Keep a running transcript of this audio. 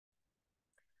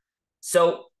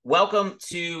So welcome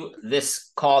to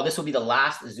this call. This will be the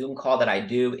last Zoom call that I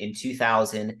do in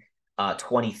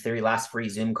 2023, last free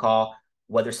Zoom call.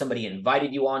 Whether somebody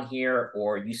invited you on here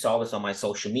or you saw this on my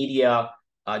social media,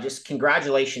 just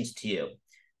congratulations to you.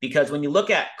 Because when you look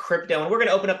at crypto, and we're going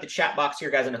to open up the chat box here,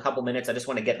 guys, in a couple minutes. I just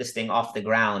want to get this thing off the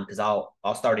ground because I'll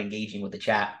start engaging with the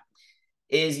chat.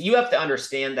 Is you have to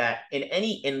understand that in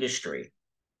any industry,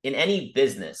 in any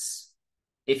business,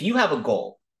 if you have a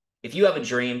goal, if you have a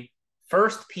dream,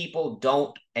 first, people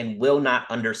don't and will not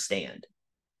understand.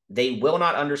 They will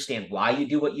not understand why you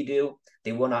do what you do.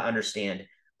 They will not understand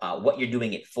what you're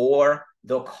doing it for.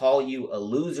 They'll call you a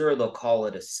loser. They'll call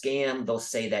it a scam. They'll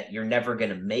say that you're never going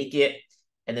to make it.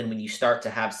 And then when you start to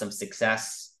have some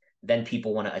success, then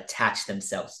people want to attach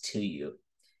themselves to you.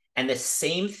 And the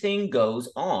same thing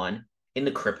goes on in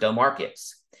the crypto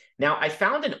markets. Now, I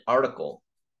found an article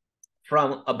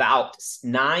from about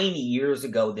 9 years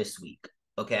ago this week.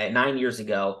 Okay, 9 years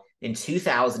ago in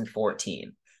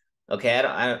 2014. Okay,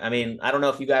 I mean, I don't know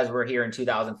if you guys were here in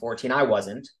 2014. I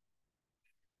wasn't.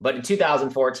 But in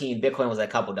 2014, Bitcoin was a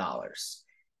couple dollars.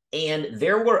 And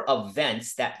there were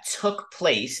events that took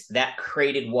place that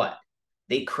created what?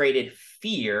 They created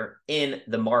fear in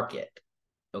the market.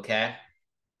 Okay.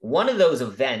 One of those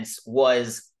events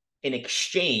was an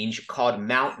exchange called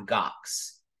Mt.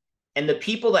 Gox. And the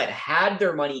people that had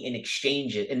their money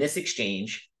in this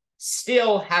exchange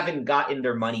still haven't gotten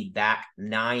their money back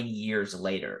 9 years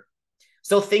later.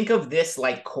 So think of this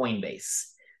like Coinbase.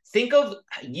 Think of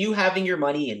you having your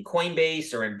money in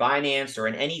Coinbase or in Binance or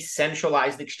in any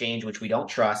centralized exchange, which we don't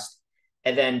trust.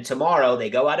 And then tomorrow they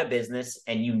go out of business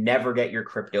and you never get your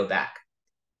crypto back.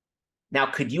 Now,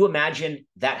 could you imagine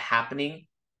that happening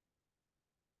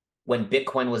when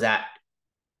Bitcoin was at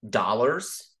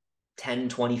dollars, 10,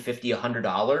 20, 50,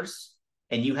 $100,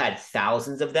 and you had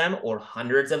thousands of them or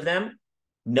hundreds of them?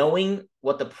 Knowing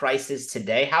what the price is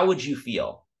today, how would you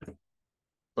feel?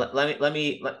 Let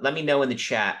me know in the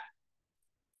chat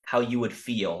how you would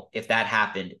feel if that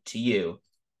happened to you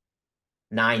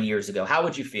 9 years ago. How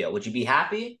would you feel? Would you be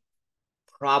happy?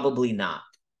 Probably not.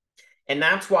 And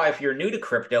that's why if you're new to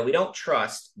crypto, we don't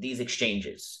trust these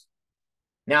exchanges.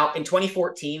 Now, in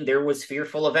 2014, there was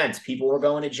fearful events. People were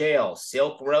going to jail.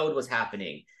 Silk Road was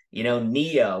happening. You know,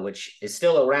 Neo, which is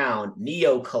still around,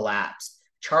 Neo collapsed.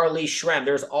 Charlie Shrem.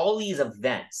 There's all these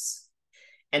events.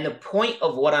 And the point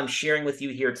of what I'm sharing with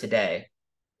you here today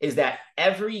is that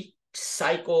every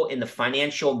cycle in the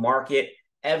financial market,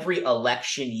 every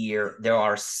election year, there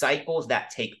are cycles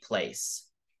that take place.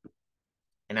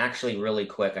 And actually, really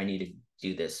quick, I need to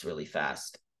do this really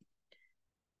fast.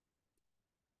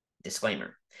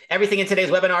 Disclaimer. Everything in today's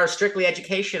webinar is strictly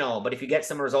educational, but if you get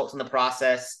some results in the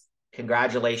process,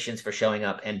 congratulations for showing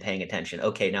up and paying attention.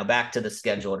 Okay, now back to the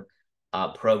scheduled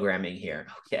programming here.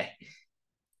 Okay.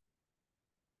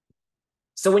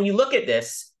 So when you look at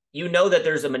this, you know that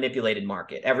there's a manipulated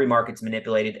market. Every market's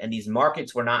manipulated, and these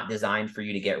markets were not designed for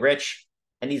you to get rich,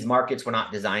 and these markets were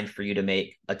not designed for you to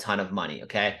make a ton of money,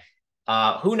 okay?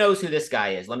 Who knows who this guy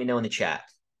is? Let me know in the chat,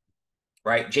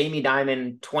 right? Jamie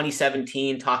Dimon,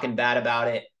 2017, talking bad about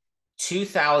it.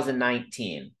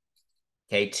 2019,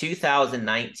 okay,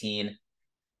 2019,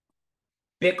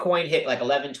 Bitcoin hit like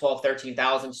 11, 12,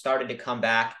 13,000, started to come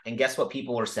back, and guess what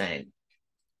people were saying?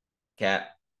 Okay.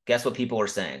 Guess what people were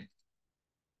saying?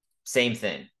 Same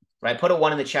thing, right? Put a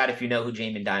 1 in the chat if you know who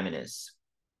Jamie Dimon is.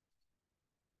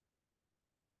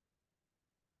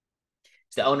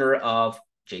 He's the owner of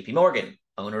JP Morgan,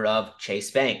 owner of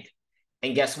Chase Bank.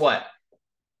 And guess what?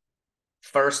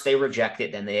 First they reject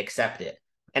it, then they accept it.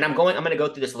 And I'm going to go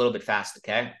through this a little bit fast,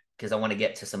 okay? Because I want to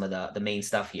get to some of the main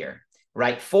stuff here.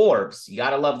 Right? Forbes, you got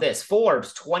to love this.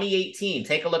 Forbes 2018.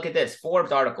 Take a look at this.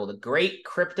 Forbes article, The Great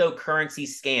Cryptocurrency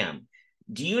Scam.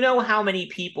 Do you know how many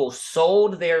people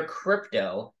sold their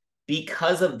crypto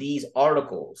because of these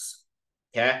articles?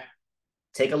 Okay.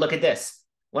 Take a look at this.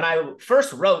 When I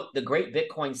first wrote The Great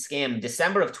Bitcoin Scam in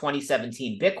December of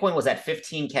 2017, Bitcoin was at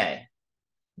 15K.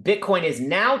 Bitcoin is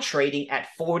now trading at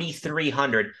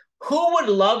 4,300. Who would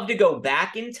love to go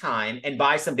back in time and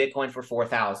buy some Bitcoin for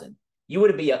 4,000? You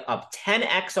would be up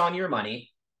 10x on your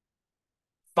money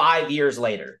 5 years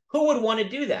later. Who would want to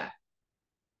do that?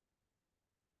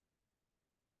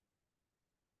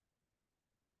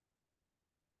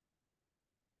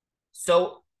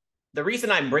 So the reason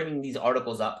I'm bringing these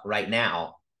articles up right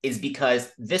now is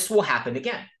because this will happen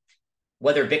again.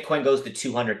 Whether Bitcoin goes to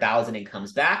 200,000 and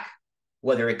comes back,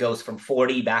 whether it goes from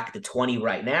 40 back to 20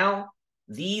 right now,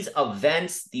 these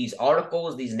events, these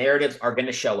articles, these narratives are going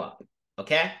to show up,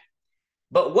 okay?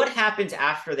 But what happens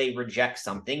after they reject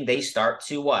something? They start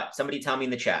to what? Somebody tell me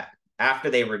in the chat. After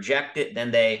they reject it,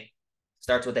 then they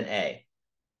Starts with an A.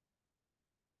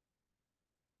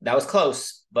 That was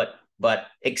close, but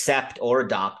accept or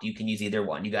adopt, you can use either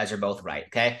one. You guys are both right,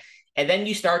 okay? And then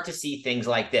you start to see things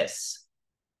like this.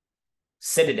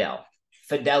 Citadel,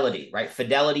 Fidelity, right?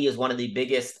 Fidelity is one of the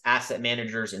biggest asset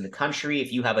managers in the country.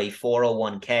 If you have a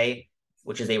 401k,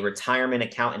 which is a retirement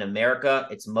account in America,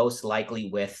 it's most likely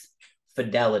with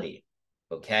Fidelity,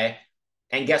 okay?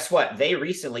 And guess what? They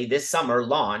recently, this summer,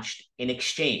 launched an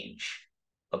exchange,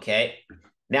 okay?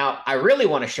 Now, I really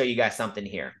want to show you guys something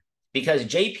here because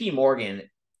JP Morgan,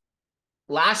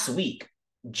 last week,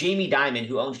 Jamie Dimon,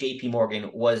 who owns JP Morgan,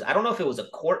 was, I don't know if it was a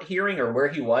court hearing or where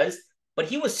he was, but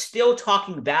he was still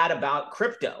talking bad about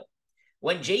crypto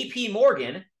when JP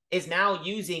Morgan is now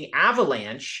using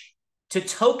Avalanche to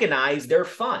tokenize their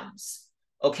funds.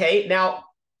 Okay, now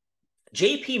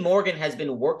JP Morgan has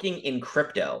been working in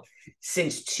crypto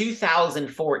since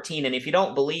 2014. And if you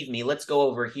don't believe me, let's go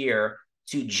over here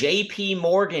to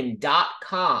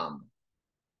jpmorgan.com.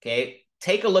 Okay,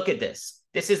 take a look at this.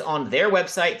 This is on their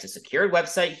website. It's a secured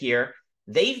website here.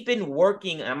 They've been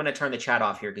working, I'm going to turn the chat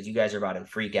off here because you guys are about to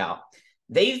freak out.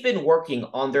 They've been working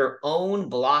on their own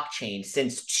blockchain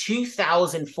since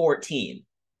 2014.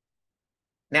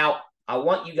 Now, I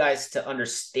want you guys to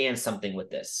understand something with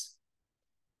this.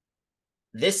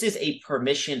 This is a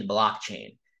permissioned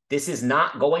blockchain. This is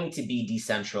not going to be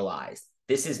decentralized.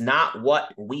 This is not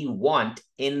what we want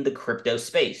in the crypto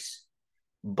space.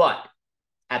 But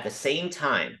at the same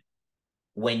time,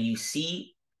 when you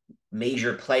see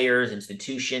major players,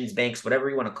 institutions, banks, whatever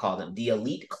you want to call them, the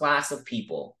elite class of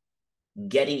people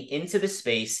getting into the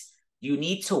space, you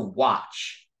need to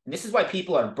watch. And this is why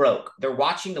people are broke. They're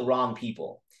watching the wrong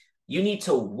people. You need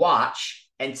to watch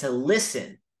and to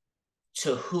listen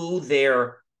to who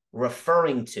they're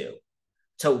referring to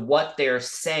what they're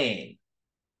saying.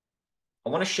 I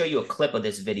want to show you a clip of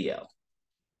this video.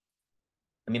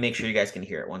 Let me make sure you guys can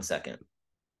hear it. 1 second.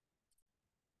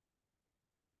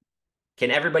 Can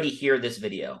everybody hear this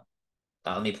video?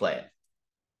 Let me play it.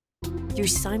 Through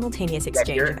simultaneous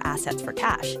exchange of assets for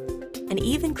cash, and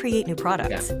even create new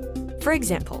products. Yeah. For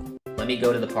example, let me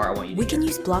go to the part I want you to we can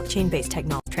use blockchain-based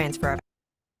technology transfer of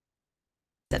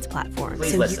assets platform.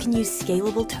 Please so listen. You can use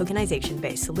scalable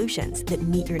tokenization-based solutions that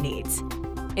meet your needs,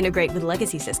 integrate with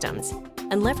legacy systems,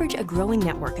 and leverage a growing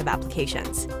network of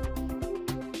applications.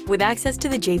 With access to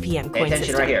the JPM coin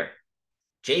system, right here.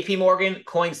 JP Morgan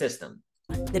coin system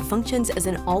that functions as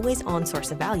an always-on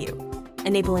source of value,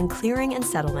 enabling clearing and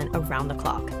settlement around the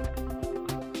clock,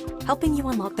 helping you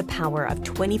unlock the power of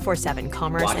 24/7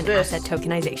 commerce and asset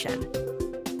tokenization.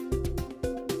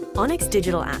 Onyx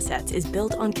Digital Assets is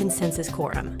built on Consensus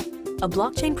Quorum, a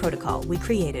blockchain protocol we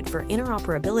created for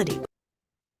interoperability.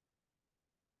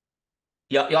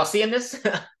 Y'all seeing this?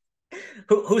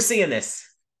 Who's seeing this?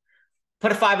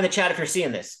 Put a 5 in the chat if you're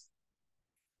seeing this.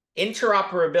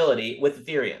 Interoperability with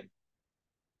Ethereum.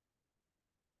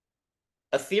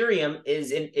 Ethereum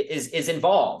is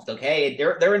involved, okay?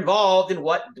 They're involved in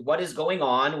what is going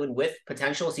on with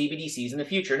potential CBDCs in the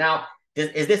future. Now,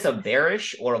 is this a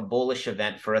bearish or a bullish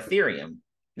event for Ethereum?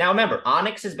 Now, remember,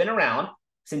 Onyx has been around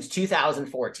since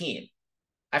 2014.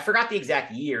 I forgot the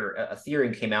exact year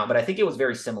Ethereum came out, but I think it was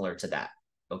very similar to that,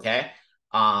 okay?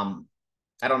 I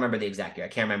don't remember the exact year. I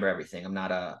can't remember everything. I'm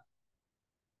not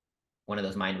one of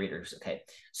those mind readers, okay?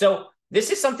 So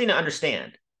this is something to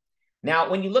understand.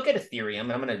 Now, when you look at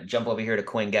Ethereum, I'm going to jump over here to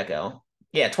CoinGecko.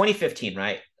 Yeah, 2015,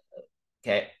 right?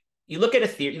 Okay. You look at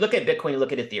Ethereum, you look at Bitcoin, you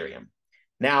look at Ethereum.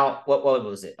 Now, what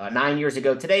was it? 9 years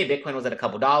ago today, Bitcoin was at a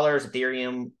couple dollars.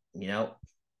 Ethereum,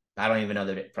 I don't even know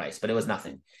the price, but it was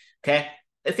nothing. Okay.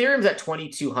 Ethereum's at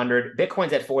 2,200.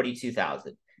 Bitcoin's at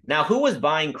 42,000. Now, who was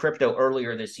buying crypto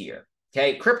earlier this year?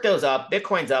 Okay. Crypto's up.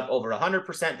 Bitcoin's up over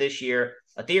 100% this year.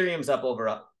 Ethereum's up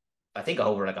over, I think,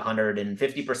 over like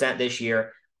 150% this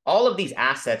year. All of these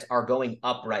assets are going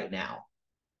up right now.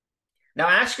 Now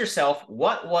ask yourself,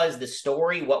 what was the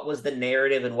story, what was the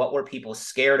narrative, and what were people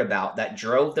scared about that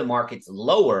drove the markets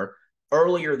lower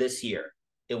earlier this year?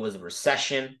 It was a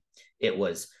recession. It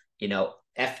was,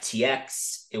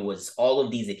 FTX. It was all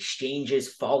of these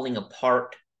exchanges falling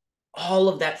apart. All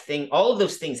of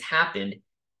those things happened,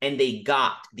 and they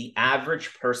got the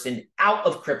average person out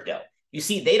of crypto. You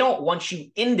see, they don't want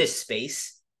you in this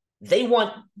space. They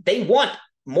want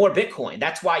more Bitcoin.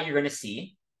 That's why you're going to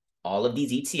see all of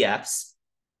these ETFs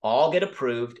all get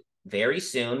approved very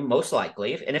soon, most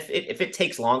likely. And if it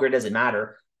takes longer, it doesn't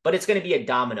matter, but it's going to be a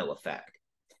domino effect.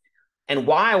 And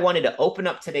why I wanted to open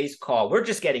up today's call, we're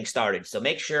just getting started, so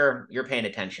make sure you're paying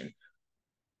attention.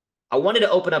 I wanted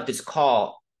to open up this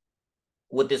call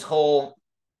with this whole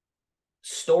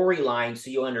storyline so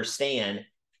you understand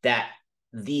that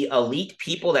the elite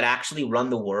people that actually run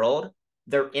the world,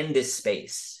 they're in this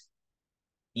space.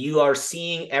 You are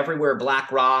seeing everywhere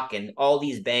BlackRock and all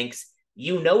these banks,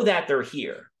 you know that they're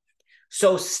here.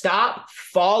 So stop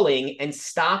falling and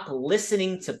stop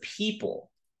listening to people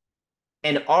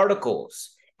and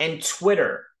articles and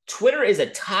Twitter. Twitter is a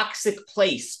toxic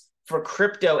place for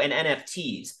crypto and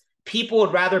NFTs. People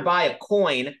would rather buy a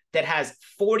coin that has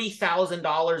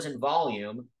 $40,000 in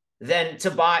volume than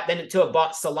to buy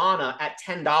Solana at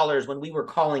 $10 when we were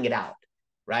calling it out,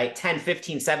 right? $10,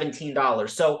 $15, $17.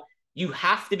 So you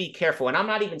have to be careful. And I'm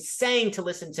not even saying to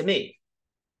listen to me.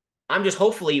 I'm just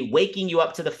hopefully waking you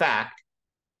up to the fact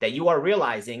that you are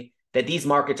realizing that these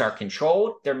markets are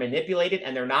controlled, they're manipulated,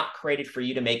 and they're not created for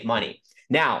you to make money.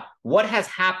 Now, what has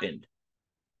happened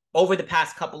over the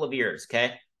past couple of years,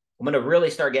 okay? I'm going to really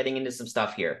start getting into some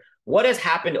stuff here. What has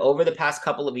happened over the past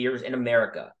couple of years in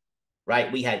America,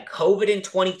 right? We had COVID in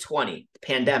 2020, the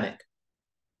pandemic.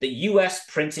 The US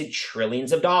printed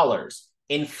trillions of dollars.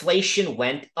 Inflation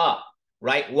went up,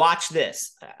 right? Watch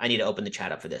this. I need to open the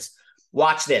chat up for this.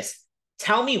 Watch this.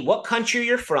 Tell me what country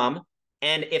you're from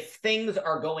and if things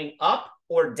are going up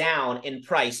or down in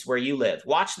price where you live.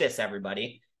 Watch this,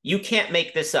 everybody. You can't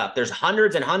make this up. There's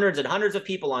hundreds and hundreds and hundreds of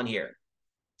people on here.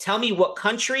 Tell me what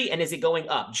country and is it going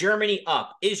up? Germany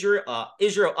up, Israel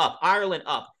up, Ireland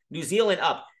up, New Zealand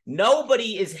up.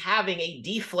 Nobody is having a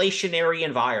deflationary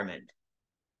environment.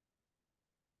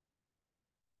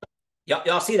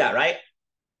 Y'all see that, right?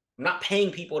 I'm not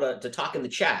paying people to talk in the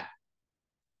chat.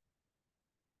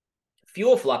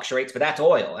 Fuel fluctuates, but that's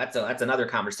oil. That's another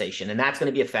conversation, and that's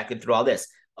going to be affected through all this.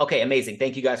 Okay, amazing.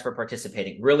 Thank you guys for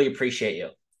participating. Really appreciate you.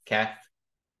 Okay.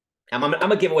 I'm going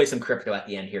to give away some crypto at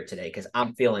the end here today because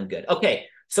I'm feeling good. Okay,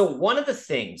 so one of the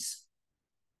things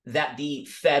that the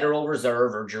Federal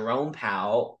Reserve or Jerome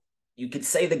Powell, you could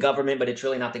say the government, but it's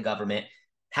really not the government,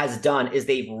 has done is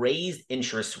they've raised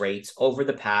interest rates over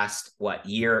the past,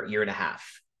 year and a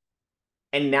half.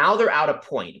 And now they're at a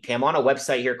point. Okay, I'm on a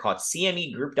website here called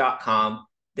cmegroup.com.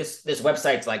 This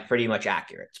website's like pretty much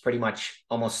accurate. It's pretty much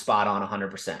almost spot on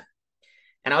 100%.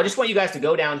 And I just want you guys to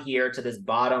go down here to this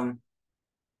bottom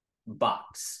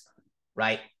box,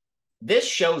 right? This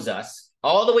shows us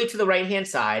all the way to the right-hand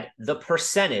side, the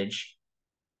percentage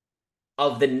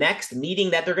of the next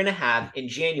meeting that they're going to have in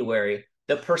January,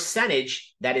 the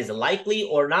percentage that is likely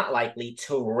or not likely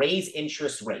to raise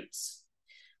interest rates.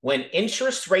 When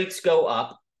interest rates go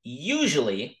up,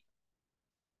 usually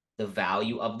the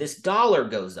value of this dollar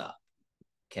goes up,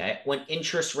 okay? When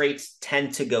interest rates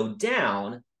tend to go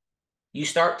down, you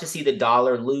start to see the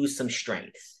dollar lose some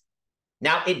strength.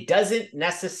 Now, it doesn't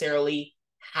necessarily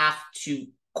have to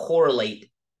correlate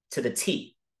to the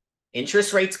T.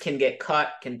 Interest rates can get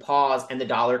cut, can pause, and the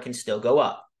dollar can still go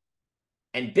up.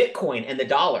 And Bitcoin and the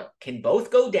dollar can both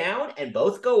go down and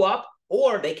both go up,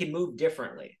 or they can move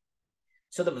differently.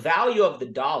 So the value of the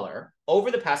dollar,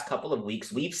 over the past couple of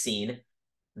weeks, we've seen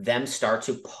them start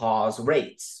to pause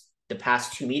rates. The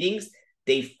past two meetings,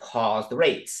 they've paused the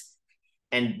rates.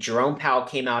 And Jerome Powell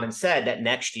came out and said that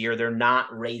next year they're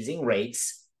not raising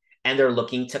rates and they're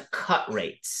looking to cut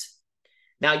rates.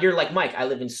 Now you're like, Mike, I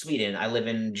live in Sweden, I live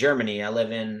in Germany, I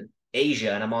live in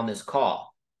Asia, and I'm on this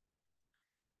call.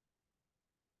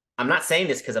 I'm not saying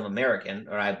this because I'm American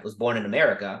or I was born in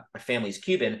America, my family's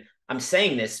Cuban. I'm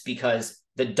saying this because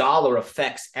the dollar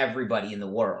affects everybody in the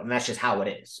world, and that's just how it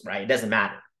is, right? It doesn't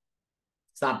matter.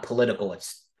 It's not political,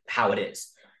 it's how it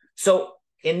is. So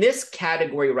in this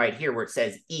category right here where it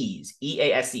says ease,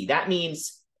 E-A-S-E, that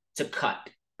means to cut,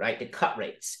 right? To cut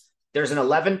rates. There's an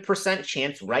 11%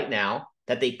 chance right now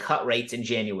that they cut rates in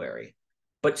January.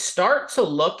 But start to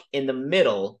look in the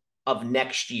middle of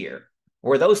next year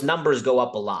where those numbers go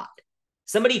up a lot.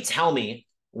 Somebody tell me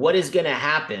what is going to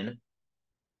happen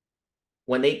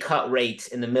when they cut rates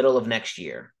in the middle of next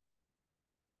year.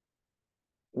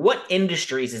 What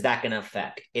industries is that going to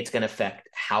affect? It's going to affect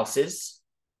houses,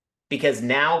 because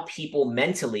now people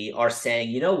mentally are saying,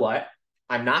 you know what?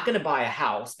 I'm not going to buy a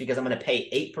house because I'm going to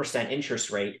pay 8%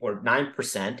 interest rate or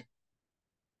 9%.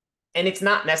 And it's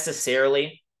not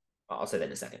necessarily, I'll say that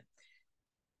in a second,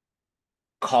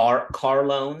 car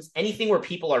loans, anything where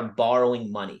people are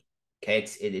borrowing money. Okay,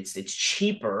 it's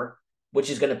cheaper, which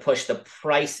is going to push the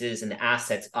prices and the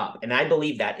assets up. And I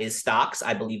believe that is stocks.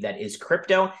 I believe that is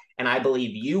crypto. And I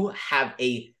believe you have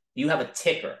a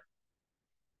ticker.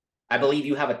 I believe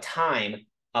you have a time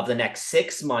of the next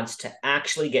 6 months to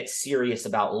actually get serious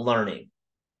about learning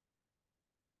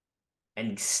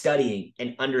and studying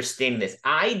and understanding this.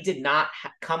 I did not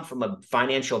come from a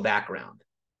financial background.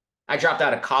 I dropped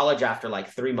out of college after like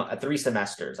three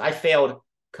semesters. I failed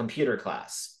computer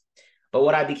class. But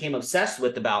what I became obsessed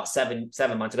with about seven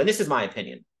months ago, and this is my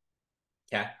opinion,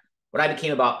 okay? What I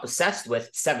became obsessed with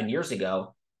 7 years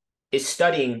ago is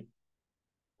studying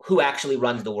who actually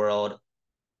runs the world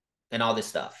and all this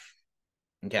stuff,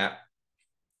 okay?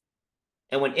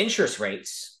 And when interest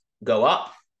rates go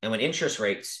up and when interest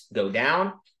rates go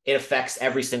down, it affects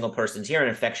every single person's here, and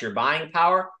it affects your buying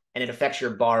power and it affects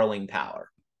your borrowing power,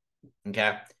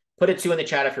 okay? Put a 2 in the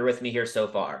chat if you're with me here so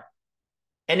far.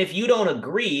 And if you don't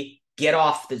agree, get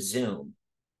off the Zoom.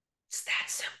 It's that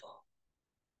simple.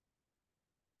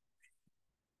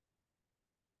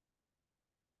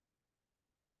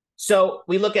 So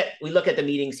we look at the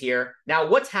meetings here. Now,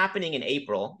 what's happening in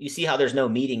April? You see how there's no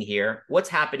meeting here. What's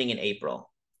happening in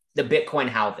April? The Bitcoin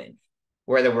halving,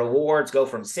 where the rewards go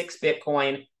from 6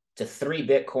 Bitcoin to 3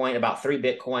 Bitcoin, about 3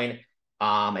 Bitcoin.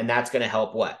 And that's going to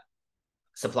help what?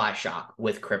 Supply shock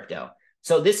with crypto.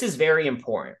 So this is very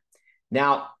important.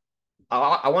 Now,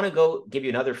 I want to go give you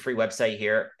another free website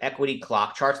here, Equity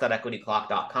Clock,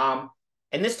 charts.equityclock.com.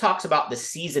 And this talks about the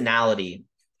seasonality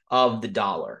of the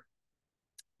dollar.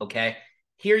 Okay,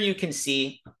 here you can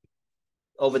see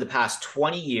over the past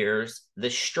 20 years,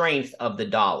 the strength of the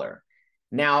dollar.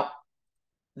 Now,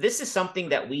 this is something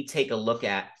that we take a look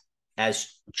at as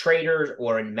traders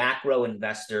or in macro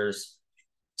investors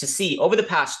to see over the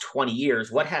past 20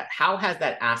 years, how has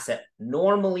that asset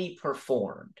normally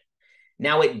performed?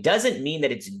 Now, it doesn't mean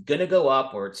that it's going to go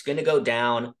up or it's going to go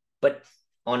down, but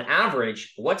on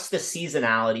average, what's the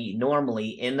seasonality normally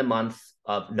in the month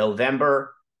of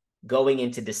November going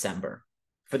into December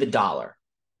for the dollar?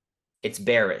 It's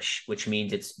bearish, which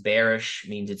means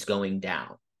it's going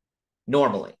down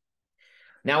normally.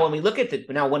 Now, when we looked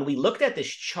at this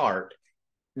chart,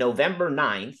 November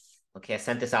 9th, okay, I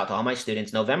sent this out to all my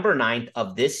students, November 9th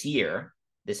of this year,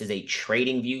 this is a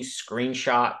TradingView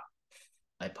screenshot.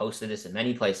 I posted this in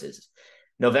many places.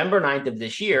 November 9th of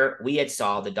this year, we had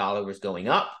saw the dollar was going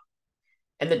up,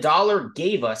 and the dollar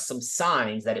gave us some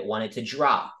signs that it wanted to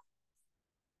drop.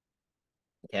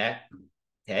 Okay.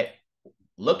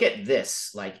 Look at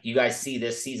this. Like, you guys see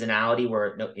this seasonality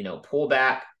where, pull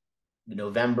back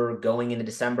November going into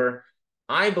December.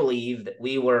 I believe that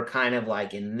we were kind of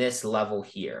like in this level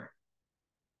here.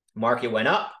 Market went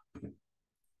up.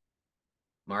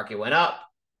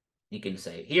 You can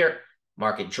say here,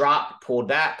 market dropped, pulled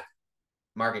back,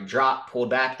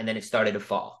 and then it started to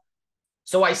fall.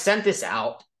 So I sent this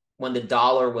out when the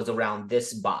dollar was around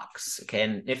this box. Okay.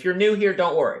 And if you're new here,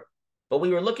 don't worry. But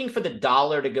we were looking for the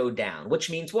dollar to go down, which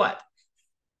means what?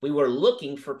 We were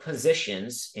looking for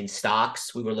positions in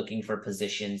stocks. We were looking for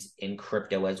positions in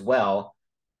crypto as well.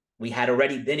 We had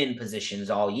already been in positions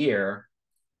all year,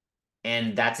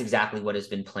 and that's exactly what has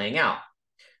been playing out.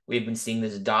 We've been seeing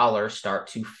this dollar start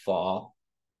to fall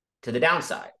to the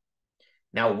downside.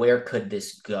 Now, where could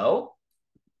this go?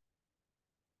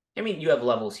 I mean, you have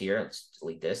levels here. Let's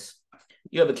delete this.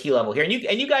 You have a key level here, and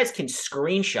you guys can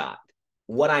screenshot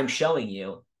what I'm showing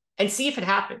you and see if it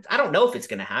happens. I don't know if it's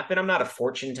going to happen. I'm not a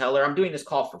fortune teller. I'm doing this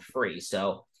call for free.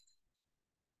 So,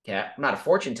 okay, I'm not a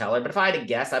fortune teller, but if I had to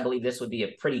guess, I believe this would be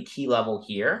a pretty key level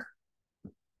here.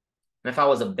 And if I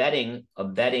was a betting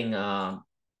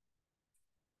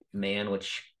man,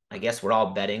 which I guess we're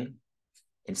all betting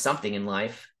in something in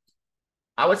life,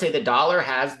 I would say the dollar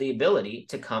has the ability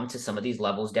to come to some of these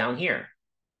levels down here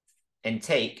and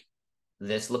take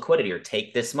this liquidity or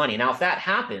take this money. Now, if that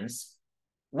happens,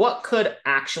 what could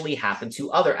actually happen to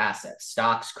other assets,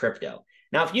 stocks, crypto?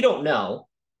 Now, if you don't know,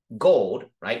 gold,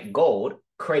 right? Gold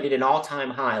created an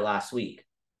all-time high last week.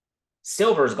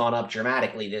 Silver's gone up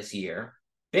dramatically this year.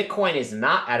 Bitcoin is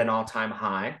not at an all-time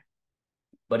high,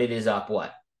 but it is up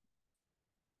what?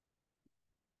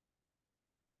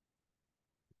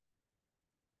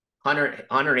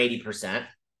 $180,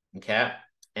 okay?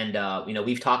 And,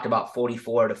 we've talked about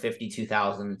 44 to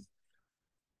 52,000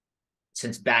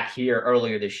 since back here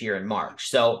earlier this year in March.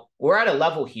 So we're at a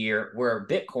level here where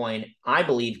Bitcoin, I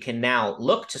believe, can now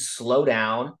look to slow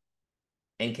down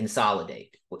and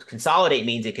consolidate. What consolidate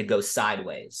means it could go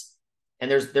sideways. And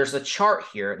there's a chart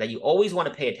here that you always want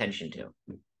to pay attention to.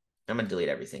 I'm going to delete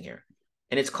everything here.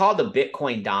 And it's called the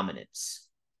Bitcoin dominance.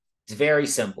 It's very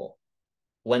simple.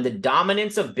 When the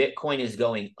dominance of Bitcoin is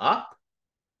going up,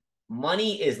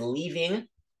 money is leaving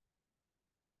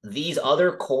these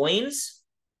other coins,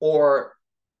 or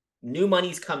new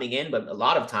money's coming in, but a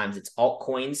lot of times it's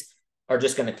altcoins are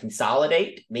just going to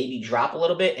consolidate, maybe drop a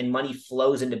little bit, and money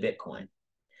flows into Bitcoin.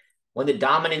 When the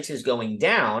dominance is going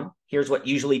down, here's what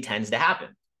usually tends to happen.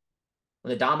 When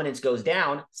the dominance goes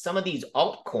down, some of these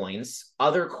altcoins,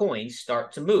 other coins,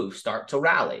 start to move, start to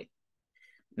rally.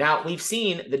 Now, we've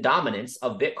seen the dominance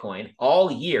of Bitcoin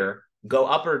all year go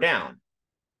up or down.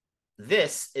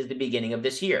 this is the beginning of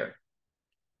this year,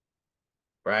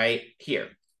 right here,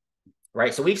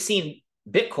 right? So we've seen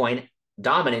Bitcoin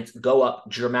dominance go up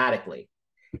dramatically.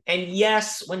 And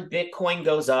yes, when Bitcoin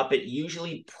goes up, it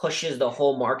usually pushes the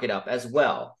whole market up as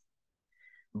well.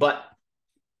 But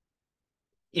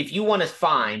if you want to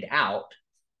find out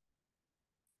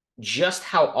just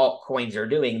how altcoins are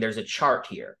doing, there's a chart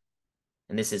here.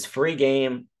 And this is free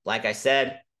game. Like I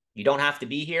said, you don't have to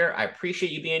be here. I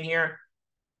appreciate you being here.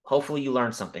 Hopefully you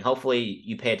learned something. Hopefully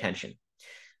you pay attention.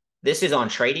 This is on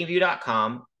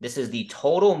tradingview.com. This is the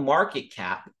total market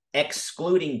cap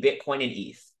excluding Bitcoin and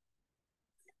ETH.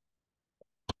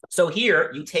 So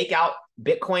here you take out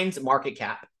Bitcoin's market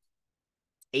cap,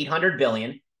 800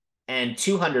 billion and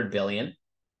 200 billion.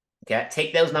 Okay,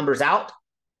 take those numbers out,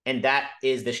 and that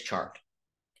is this chart.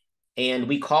 And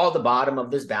we call the bottom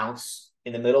of this bounce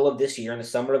in the middle of this year, in the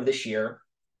summer of this year,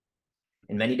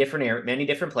 in many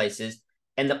different places,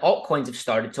 and the altcoins have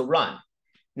started to run.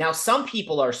 Now, some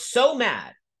people are so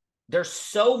mad. They're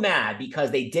so mad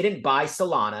because they didn't buy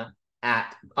Solana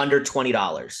at under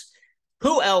 $20.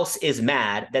 Who else is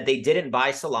mad that they didn't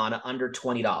buy Solana under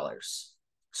 $20?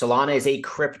 Solana is a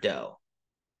crypto,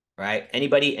 right?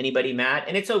 Anybody mad?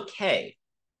 And it's okay.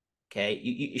 Okay,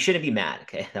 you shouldn't be mad.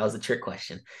 Okay, that was a trick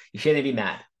question. You shouldn't be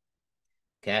mad.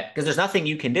 Okay, because there's nothing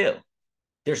you can do.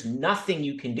 There's nothing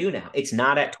you can do now. It's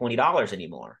not at $20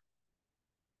 anymore.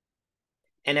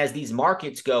 And as these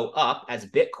markets go up, as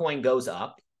Bitcoin goes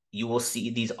up, you will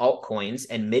see these altcoins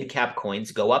and mid-cap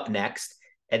coins go up next,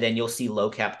 and then you'll see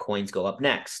low-cap coins go up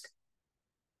next.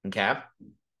 Okay?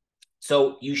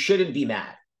 So you shouldn't be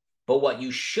mad. But what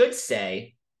you should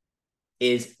say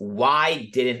is, why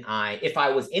didn't I, if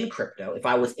I was in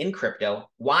crypto,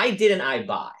 why didn't I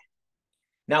buy?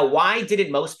 Now, why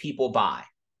didn't most people buy?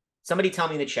 Somebody tell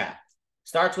me in the chat.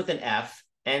 Starts with an F,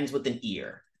 ends with an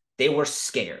ear. They were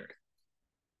scared.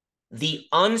 The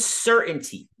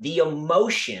uncertainty, the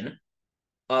emotion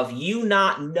of you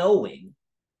not knowing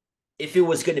if it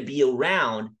was going to be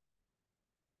around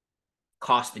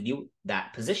costed you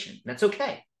that position. That's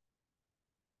okay.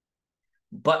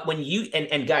 But when you,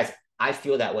 and guys, I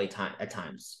feel that way at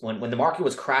times. When the market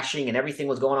was crashing and everything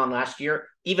was going on last year,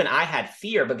 even I had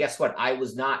fear, but guess what? I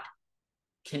was not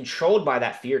controlled by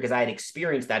that fear because I had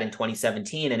experienced that in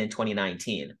 2017 and in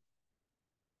 2019.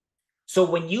 So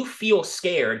when you feel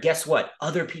scared, guess what?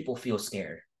 Other people feel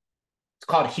scared. It's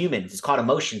called humans. It's called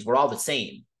emotions. We're all the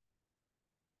same.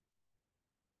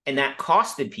 And that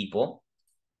costed people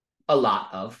a lot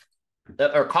of,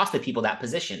 or costed people that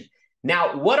position.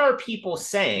 Now, what are people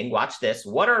saying? Watch this.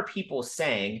 What are people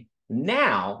saying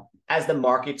now as the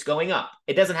market's going up?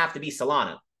 It doesn't have to be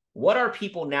Solana. What are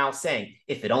people now saying?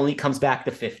 If it only comes back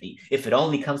to 50, if it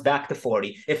only comes back to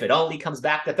 40, if it only comes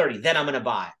back to 30, then I'm going to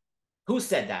buy. Who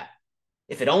said that?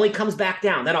 If it only comes back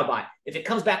down, then I'll buy. If it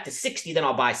comes back to 60, then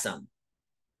I'll buy some.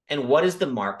 And what does the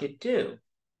market do?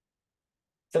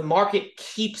 The market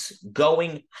keeps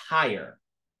going higher.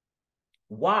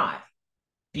 Why?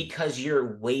 Because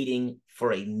you're waiting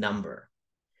for a number.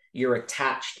 You're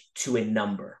attached to a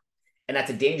number. And that's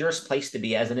a dangerous place to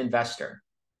be as an investor.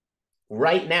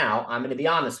 Right now, I'm going to be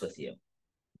honest with you.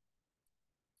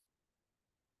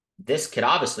 This could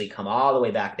obviously come all the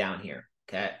way back down here,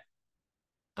 okay?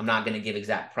 I'm not going to give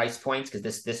exact price points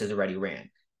because this is already ran.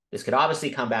 This could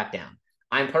obviously come back down.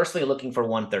 I'm personally looking for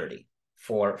 130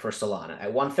 for Solana.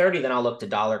 At 130, then I'll look to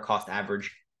dollar cost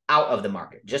average out of the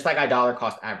market, just like I dollar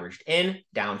cost averaged in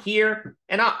down here.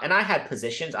 And I had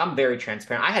positions. I'm very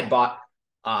transparent. I had bought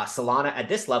Solana at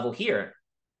this level here,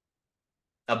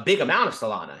 a big amount of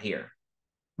Solana here.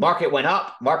 Market went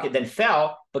up, market then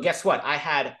fell. But guess what? I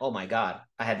had, oh my God,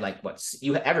 I had like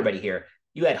everybody here,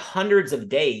 you had hundreds of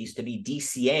days to be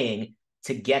DCAing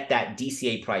to get that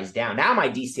DCA price down. Now my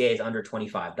DCA is under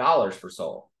 $25 for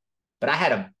Sol. But I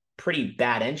had a pretty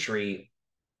bad entry.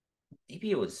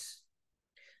 Maybe it was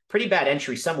pretty bad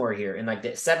entry somewhere here in like the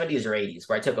 70s or 80s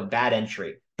where I took a bad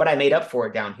entry. But I made up for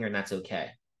it down here, and that's okay.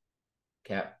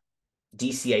 Okay.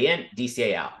 DCA in,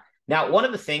 DCA out. Now, one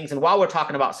of the things, and while we're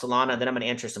talking about Solana, then I'm going to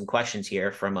answer some questions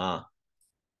here from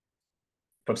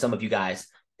some of you guys,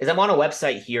 is I'm on a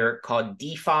website here called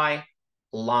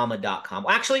DefiLlama.com.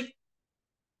 Well, actually, let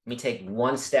me take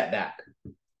one step back.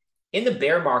 In the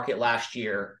bear market last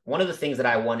year, one of the things that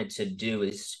I wanted to do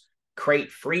is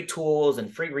create free tools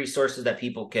and free resources that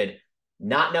people could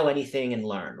not know anything and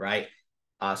learn, right?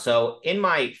 So in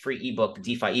my free ebook,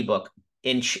 DeFi ebook,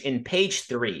 in page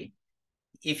 3,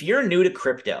 if you're new to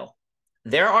crypto,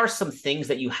 there are some things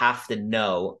that you have to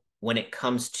know when it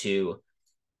comes to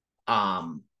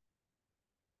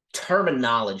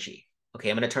terminology. Okay,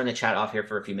 I'm going to turn the chat off here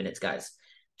for a few minutes, guys.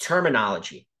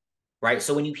 Terminology. right?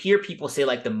 So when you hear people say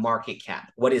like the market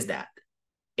cap, what is that?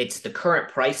 It's the current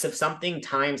price of something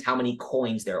times how many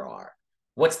coins there are.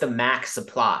 What's the max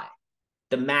supply?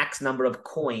 The max number of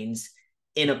coins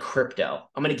in a crypto.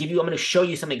 I'm going to show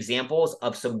you some examples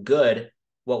of some good,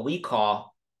 what we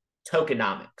call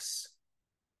tokenomics.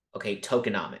 Okay,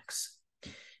 tokenomics.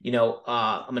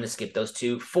 I'm going to skip those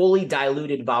two. Fully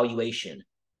diluted valuation.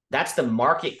 That's the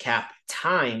market cap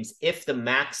times if the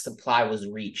max supply was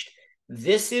reached.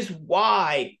 This is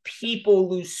why people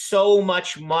lose so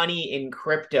much money in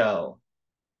crypto.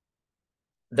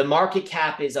 The market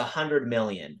cap is 100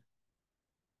 million,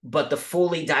 but the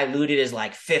fully diluted is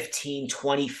like 15,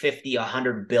 20, 50,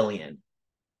 100 billion.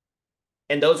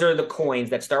 And those are the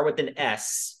coins that start with an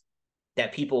S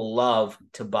that people love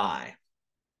to buy.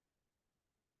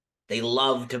 They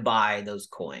love to buy those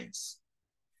coins.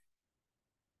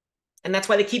 And that's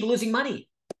why they keep losing money.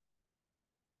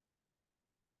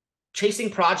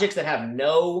 Chasing projects that have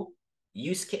no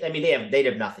use case. I mean, they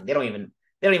have nothing. They don't even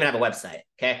have a website.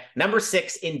 Okay. Number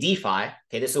 6 in DeFi.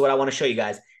 Okay. This is what I want to show you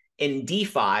guys. In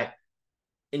DeFi,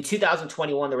 in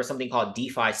 2021, there was something called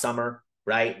DeFi Summer,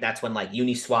 right? That's when like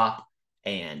Uniswap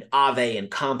and Aave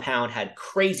and Compound had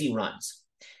crazy runs.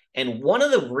 And one of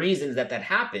the reasons that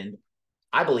happened,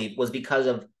 I believe, was because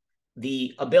of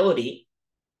the ability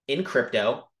in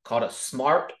crypto called a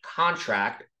smart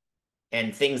contract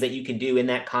and things that you can do in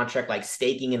that contract, like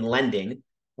staking and lending,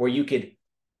 where you could,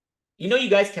 you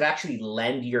guys could actually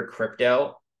lend your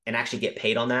crypto and actually get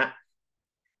paid on that.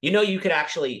 You could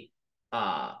actually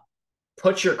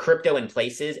put your crypto in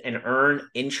places and earn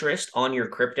interest on your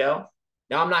crypto.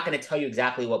 Now, I'm not going to tell you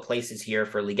exactly what places here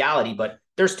for legality, but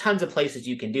there's tons of places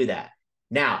you can do that.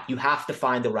 Now, you have to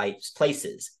find the right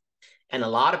places. And a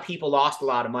lot of people lost a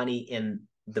lot of money in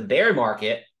the bear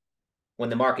market when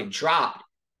the market dropped,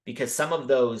 because some of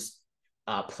those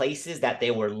places that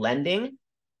they were lending,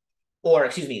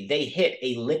 they hit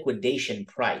a liquidation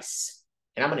price.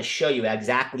 And I'm going to show you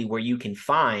exactly where you can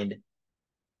find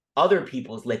other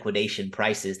people's liquidation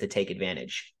prices to take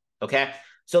advantage. Okay.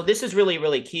 So this is really,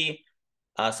 really key.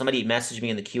 Somebody messaged me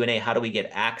in the Q&A, how do we get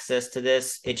access to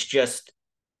this? It's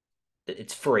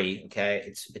free. Okay.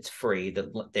 It's free.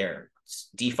 It's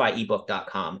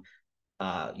defiebook.com.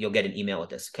 You'll get an email with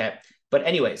this. Okay. But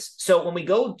anyways, so when we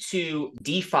go to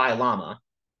DeFi Llama,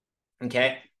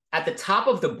 okay, at the top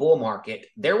of the bull market,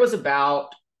 there was about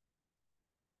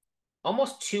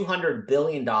almost $200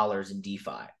 billion in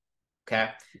DeFi. Okay.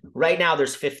 Right now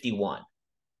there's 51.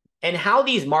 And how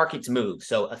these markets move,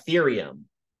 so Ethereum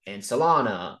and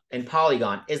Solana and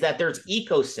Polygon, is that there's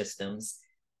ecosystems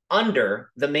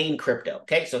under the main crypto.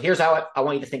 Okay. So here's how I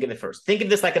want you to think of it first. Think of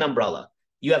this like an umbrella.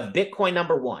 You have Bitcoin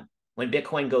number 1. When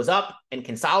Bitcoin goes up and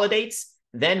consolidates,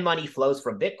 then money flows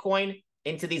from Bitcoin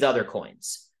into these other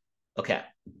coins. Okay.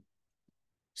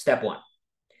 Step 1.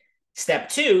 Step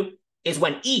 2 is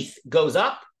when ETH goes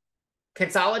up,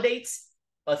 consolidates,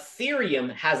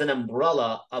 Ethereum has an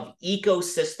umbrella of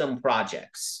ecosystem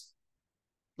projects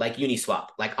like Uniswap,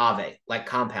 like Aave, like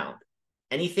Compound,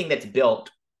 anything that's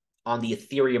built on the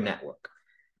Ethereum network.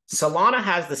 Solana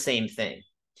has the same thing.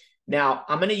 Now,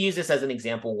 I'm going to use this as an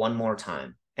example one more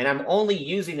time. And I'm only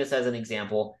using this as an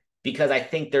example because I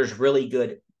think there's really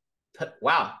good,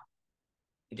 wow,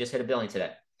 you just hit $1 billion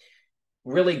today.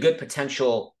 Really good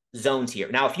potential zones here.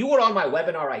 Now, if you were on my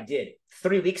webinar I did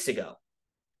 3 weeks ago,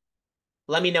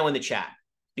 let me know in the chat,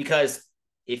 because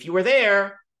if you were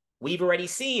there, we've already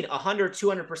seen 100,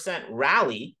 200%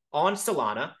 rally on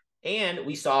Solana, and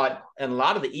we saw it in a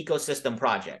lot of the ecosystem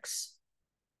projects.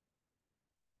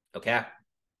 Okay.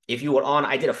 If you were on,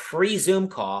 I did a free Zoom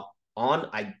call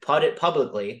I put it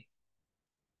publicly.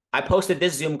 I posted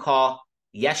this Zoom call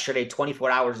yesterday, 24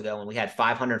 hours ago, and we had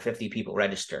 550 people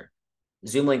register.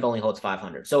 Zoom link only holds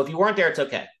 500. So if you weren't there, it's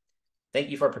okay. Thank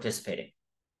you for participating.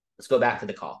 Let's go back to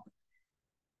the call.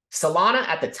 Solana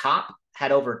at the top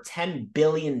had over $10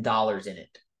 billion in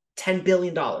it. $10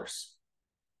 billion.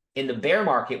 In the bear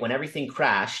market, when everything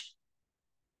crashed,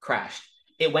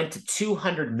 it went to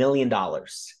 $200 million.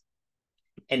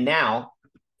 And now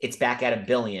it's back at $1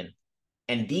 billion.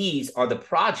 And these are the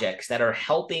projects that are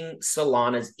helping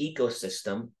Solana's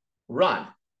ecosystem run.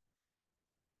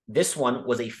 This one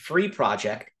was a free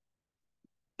project,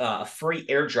 a free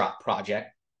airdrop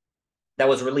project that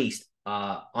was released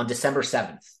on December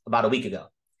 7th, about a week ago.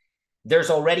 There's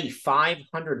already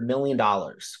 $500 million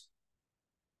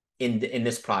in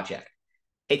this project.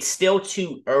 It's still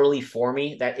too early for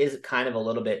me. That is kind of a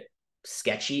little bit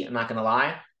sketchy, I'm not going to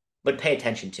lie, but pay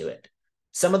attention to it.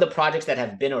 Some of the projects that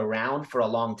have been around for a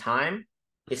long time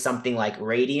is something like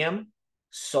Radium,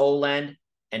 Solend,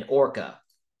 and Orca.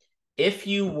 If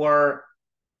you were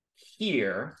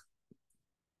here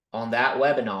on that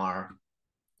webinar,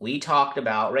 we talked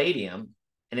about radium,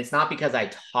 and it's not because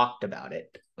I talked about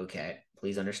it. Okay,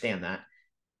 please understand that.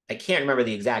 I can't remember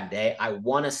the exact day. I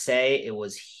want to say it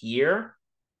was here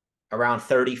around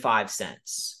 35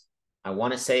 cents. I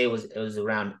want to say it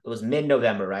was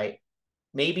mid-November, right?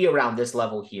 Maybe around this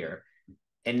level here.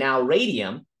 And now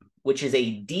radium, which is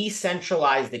a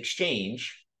decentralized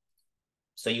exchange.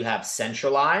 So you have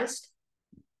centralized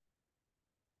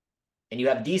and you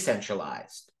have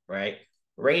decentralized, right?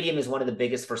 Radium is one of the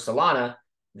biggest for Solana.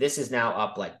 This is now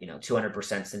up like,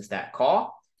 200% since that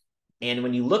call. And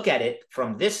when you look at it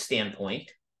from this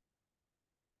standpoint,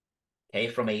 okay,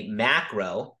 from a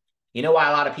macro, you know why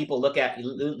a lot of people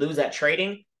lose at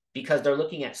trading? Because they're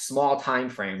looking at small time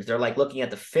frames. They're like looking at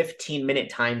the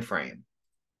 15-minute time frame.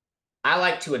 I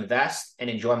like to invest and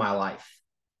enjoy my life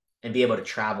and be able to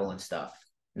travel and stuff,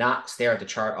 not stare at the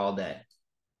chart all day.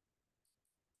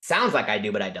 Sounds like I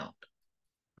do, but I don't.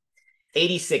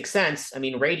 86 cents. I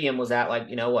mean, radium was at like,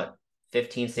 $15,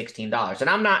 $16. And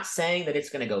I'm not saying that it's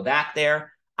going to go back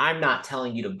there. I'm not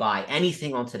telling you to buy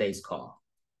anything on today's call.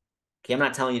 Okay, I'm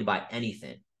not telling you to buy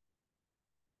anything.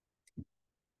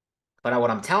 But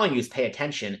what I'm telling you is pay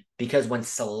attention, because when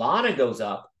Solana goes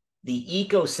up, the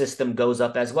ecosystem goes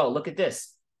up as well. Look at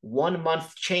this. 1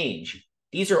 month change.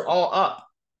 These are all up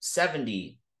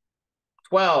 70,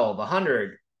 12,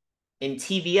 100 in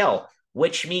TVL,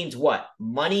 which means what?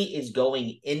 Money is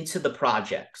going into the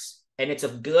projects. And it's a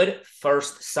good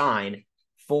first sign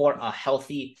for a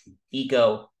healthy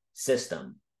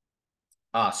ecosystem.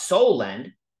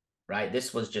 Solend, right?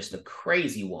 This was just a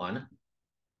crazy one.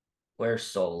 Where's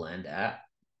Solend at?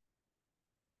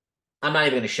 I'm not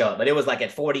even going to show it, but it was like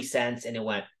at 40 cents and it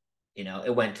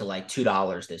went to like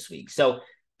 $2 this week. So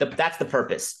that's the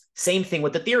purpose. Same thing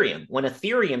with Ethereum. When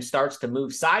Ethereum starts to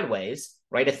move sideways,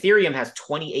 right? Ethereum has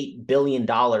 $28 billion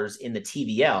in the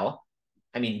TVL.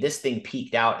 I mean, this thing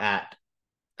peaked out at,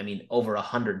 over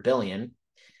 100 billion.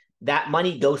 That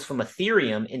money goes from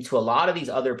Ethereum into a lot of these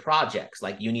other projects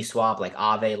like Uniswap, like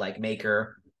Aave, like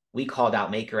Maker. We called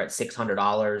out Maker at $600,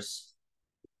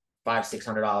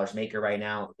 $600. Maker right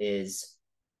now is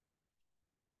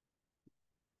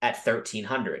at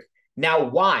 1,300. Now,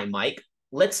 why, Mike?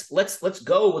 Let's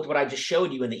go with what I just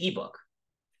showed you in the ebook.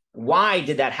 Why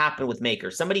did that happen with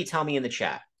Maker? Somebody tell me in the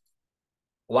chat.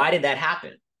 Why did that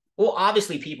happen? Well,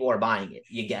 obviously people are buying it.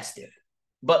 You guessed it.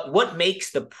 But what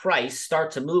makes the price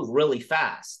start to move really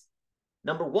fast?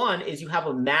 Number one is you have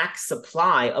a max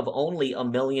supply of only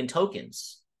 1 million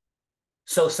tokens.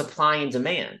 So supply and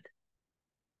demand.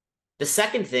 The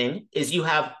second thing is you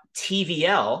have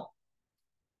TVL,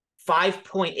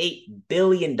 $5.8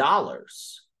 billion.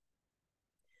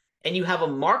 And you have a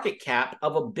market cap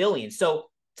of $1 billion. So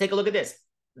take a look at this.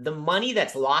 The money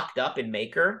that's locked up in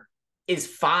Maker is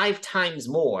 5 times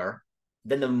more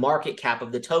than the market cap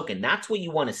of the token. That's what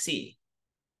you want to see.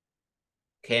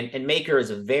 Okay, and Maker is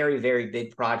a very, very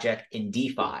big project in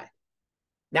DeFi.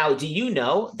 Now, do you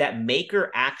know that Maker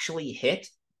actually hit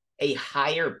a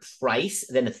higher price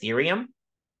than Ethereum?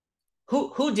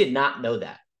 Who did not know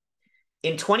that?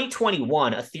 In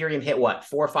 2021, Ethereum hit what,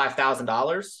 $4,000 or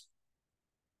 $5,000?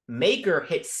 Maker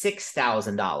hit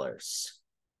 $6,000.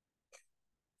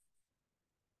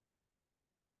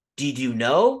 Did you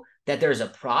know that there's a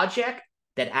project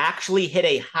that actually hit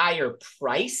a higher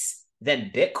price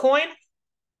than Bitcoin?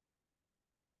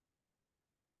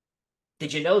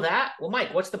 Did you know that? Well,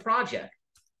 Mike, what's the project?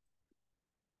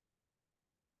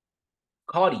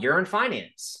 Called Urine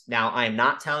Finance. Now, I am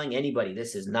not telling anybody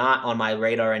this is not on my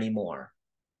radar anymore.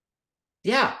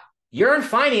 Yeah, Urine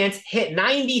Finance hit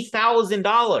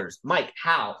 $90,000. Mike,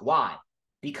 how? Why?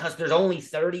 Because there's only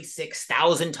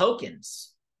 36,000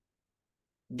 tokens.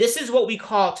 This is what we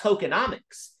call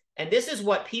tokenomics. And this is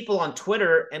what people on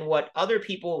Twitter and what other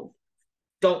people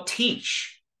don't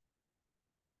teach.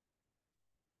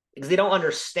 Because they don't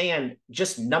understand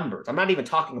just numbers. I'm not even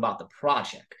talking about the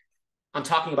project. I'm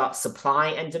talking about supply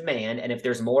and demand. And if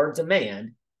there's more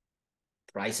demand,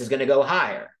 price is going to go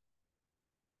higher.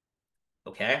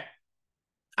 Okay?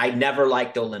 I never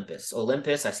liked Olympus.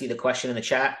 Olympus, I see the question in the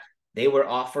chat. They were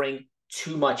offering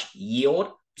too much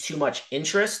yield, too much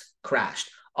interest, crashed.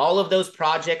 All of those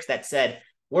projects that said,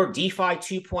 we're DeFi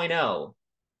 2.0,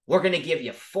 we're going to give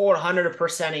you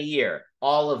 400% a year,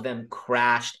 all of them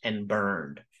crashed and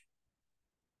burned.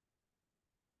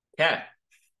 Okay.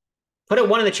 Put a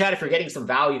 1 in the chat if you're getting some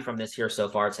value from this here so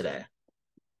far today.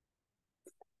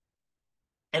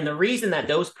 And the reason that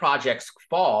those projects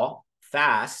fall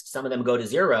fast, some of them go to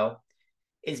zero,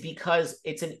 is because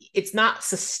it's not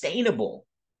sustainable.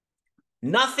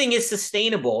 Nothing is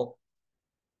sustainable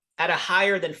at a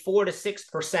higher than 4 to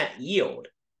 6% yield.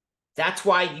 That's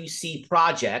why you see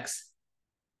projects.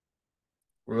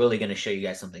 We're really going to show you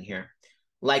guys something here,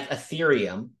 like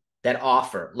Ethereum that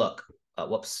offer, look,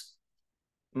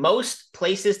 most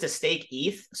places to stake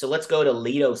ETH. So let's go to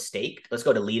Lido Stake. Let's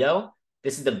go to Lido.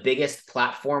 This is the biggest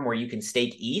platform where you can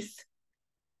stake ETH.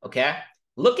 Okay.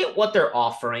 Look at what they're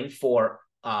offering for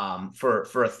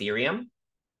Ethereum.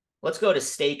 Let's go to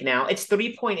stake now. It's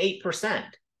 3.8%.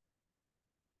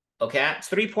 Okay. It's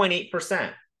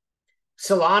 3.8%.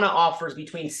 Solana offers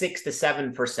between 6 to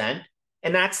 7%,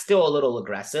 and that's still a little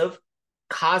aggressive.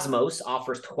 Cosmos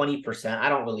offers 20%. I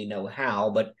don't really know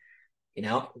how, but you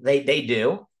know, they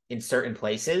do in certain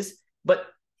places. But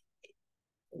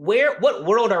what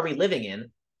world are we living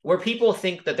in where people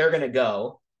think that they're going to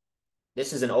go?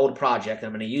 This is an old project.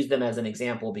 I'm going to use them as an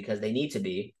example because they need to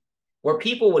be, where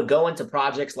people would go into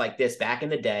projects like this back in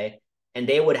the day and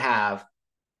they would have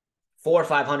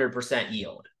 400 or 500%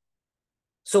 yield.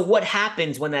 So what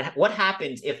happens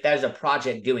if there's a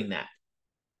project doing that?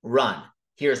 Run.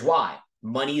 Here's why.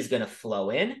 Money is going to flow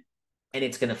in and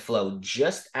it's going to flow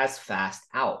just as fast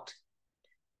out.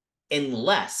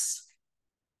 Unless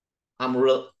I'm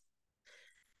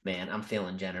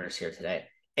feeling generous here today.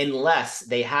 Unless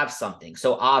they have something.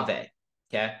 So Aave,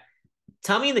 okay?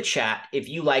 Tell me in the chat if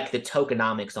you like the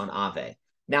tokenomics on Aave.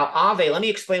 Now, Aave, let me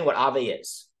explain what Aave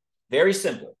is. Very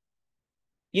simple.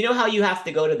 You know how you have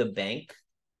to go to the bank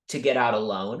to get out a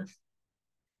loan?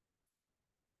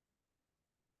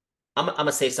 I'm going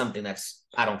to say something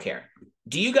I don't care.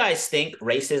 Do you guys think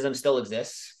racism still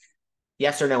exists?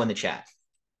 Yes or no in the chat?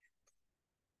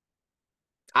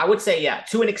 I would say yeah,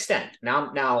 to an extent.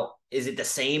 Now, is it the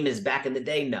same as back in the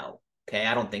day? No. Okay,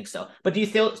 I don't think so. But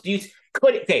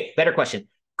better question.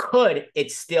 Could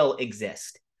it still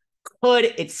exist? Could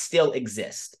it still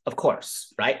exist? Of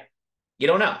course, right? You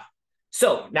don't know.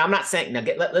 So now I'm not saying,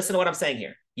 listen to what I'm saying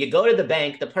here. You go to the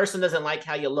bank, the person doesn't like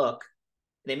how you look.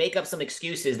 They make up some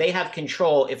excuses. They have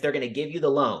control if they're going to give you the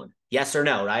loan. Yes or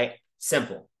no, right?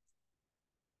 Simple.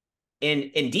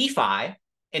 In DeFi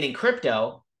and in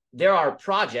crypto, there are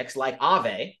projects like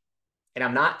Aave, and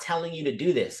I'm not telling you to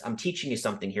do this. I'm teaching you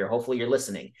something here. Hopefully you're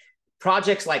listening.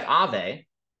 Projects like Aave,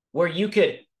 where you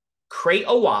could create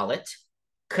a wallet,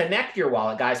 connect your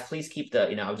wallet. Guys, please keep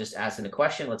I was just asking a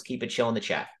question. Let's keep it chill in the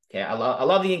chat. Okay, I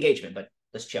love the engagement, but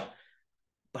let's chill.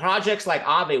 Projects like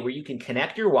Aave, where you can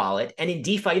connect your wallet, and in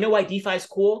DeFi, you know why DeFi is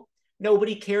cool?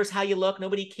 Nobody cares how you look.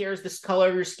 Nobody cares the color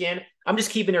of your skin. I'm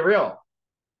just keeping it real.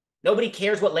 Nobody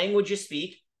cares what language you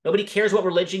speak. Nobody cares what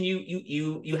religion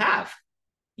you have.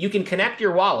 You can connect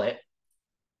your wallet.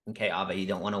 Okay, Aave, you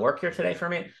don't want to work here today for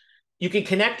me? You can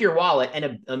connect your wallet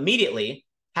and immediately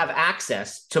have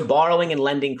access to borrowing and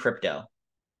lending crypto.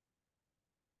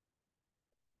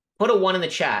 Put a 1 in the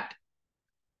chat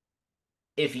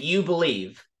if you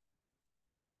believe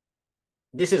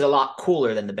this is a lot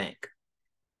cooler than the bank.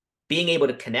 Being able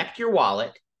to connect your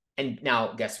wallet, and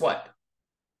now guess what?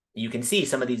 You can see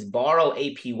some of these borrow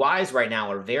APYs right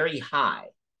now are very high.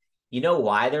 You know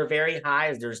why they're very high?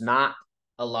 Is there's not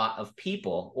a lot of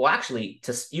people. Well, actually,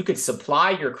 you could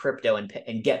supply your crypto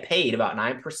and get paid about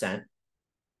 9%,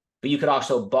 but you could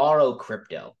also borrow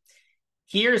crypto.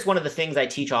 Here's one of the things I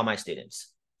teach all my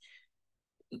students.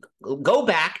 Go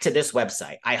back to this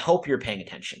website. I hope you're paying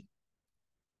attention.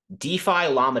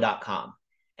 DeFiLlama.com.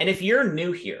 And if you're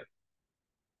new here,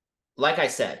 like I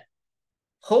said,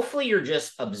 hopefully you're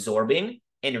just absorbing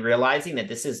and realizing that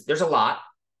there's a lot,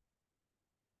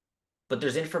 but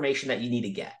there's information that you need to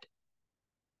get.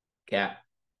 Okay.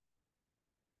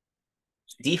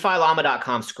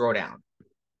 DeFiLlama.com, scroll down.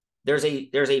 There's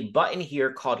a button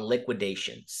here called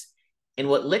liquidations. And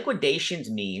what liquidations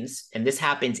means, and this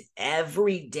happens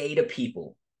every day to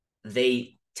people,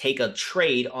 they take a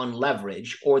trade on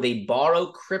leverage or they borrow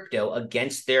crypto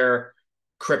against their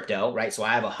crypto, right? So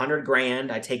I have 100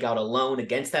 grand, I take out a loan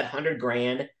against that 100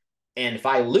 grand. And if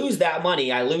I lose that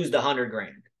money, I lose the 100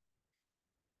 grand.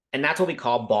 And that's what we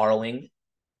call borrowing,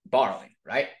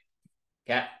 right?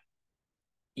 Okay.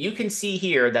 You can see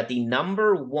here that the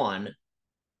number one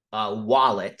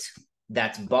wallet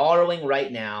that's borrowing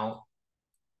right now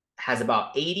has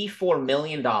about $84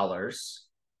 million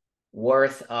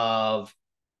worth of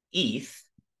ETH,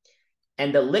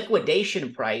 and the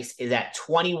liquidation price is at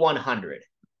 2,100.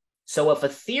 So if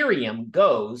Ethereum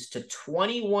goes to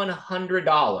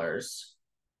 $2,100,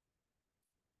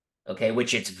 okay,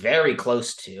 which it's very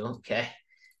close to, okay,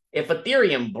 if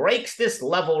Ethereum breaks this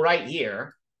level right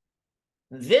here,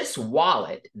 this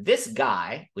wallet, this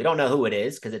guy, we don't know who it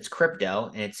is because it's crypto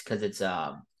and it's because it's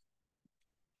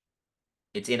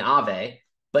in Aave,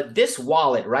 but this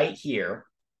wallet right here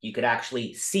You could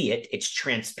actually see it. It's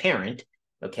transparent,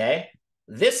 okay?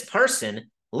 This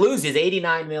person loses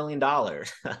 $89 million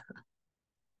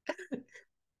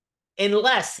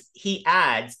unless he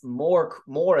adds more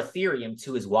Ethereum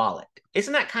to his wallet.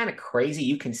 Isn't that kind of crazy?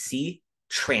 You can see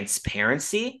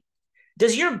transparency.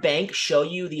 Does your bank show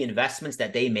you the investments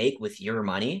that they make with your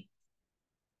money?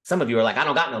 Some of you are like, I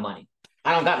don't got no money.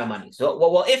 I don't got no money. So,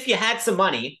 well, if you had some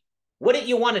money, wouldn't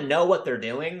you want to know what they're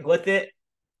doing with it?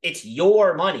 It's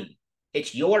your money.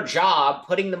 It's your job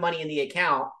putting the money in the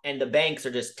account, and the banks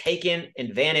are just taking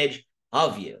advantage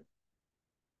of you.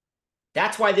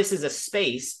 That's why this is a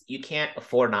space you can't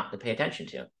afford not to pay attention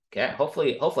to. Okay.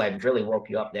 Hopefully I've really woke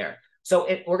you up there. So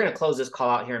we're going to close this call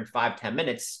out here in 5-10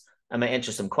 minutes. I'm going to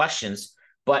answer some questions,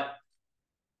 but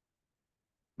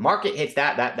market hits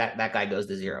that guy goes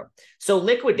to zero. So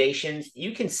liquidations,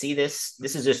 you can see this.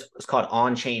 This is just, it's called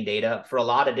on-chain data for a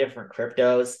lot of different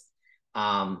cryptos.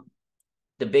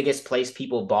 The biggest place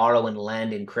people borrow and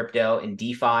lend in crypto and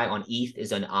DeFi on ETH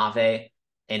is on Aave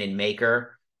and in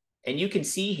Maker. And you can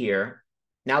see here,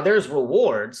 now there's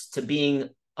rewards to being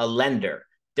a lender.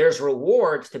 There's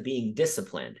rewards to being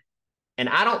disciplined. And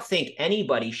I don't think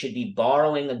anybody should be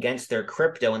borrowing against their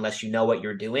crypto unless you know what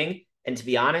you're doing. And to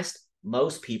be honest,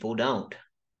 most people don't.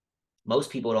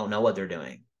 Most people don't know what they're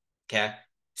doing, okay?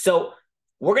 So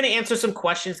we're going to answer some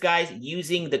questions, guys,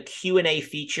 using the Q&A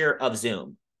feature of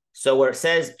Zoom. So where it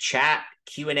says chat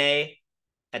Q&A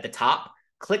at the top,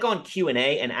 click on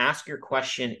Q&A and ask your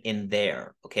question in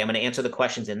there. Okay, I'm going to answer the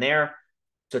questions in there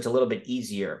so it's a little bit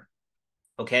easier.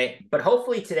 Okay, but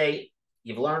hopefully today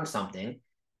you've learned something.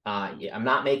 I'm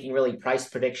not making really price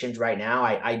predictions right now.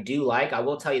 I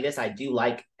will tell you this, I do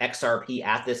like XRP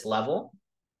at this level.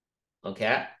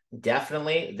 Okay,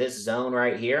 definitely this zone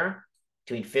right here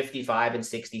between 55 and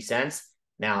 60 cents.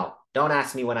 Now, don't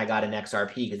ask me when I got an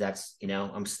XRP because that's,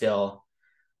 I'm still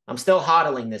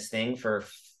hodling this thing for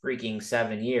freaking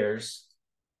 7 years,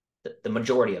 the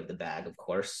majority of the bag, of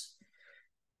course.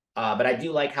 But I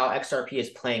do like how XRP is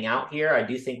playing out here. I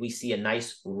do think we see a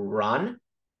nice run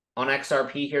on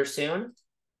XRP here soon.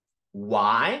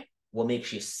 Why? What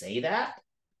makes you say that?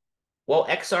 Well,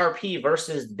 XRP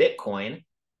versus Bitcoin,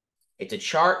 it's a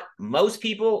chart most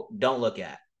people don't look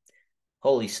at.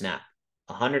 Holy snap.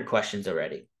 100 questions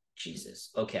already.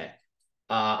 Jesus. Okay.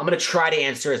 I'm going to try to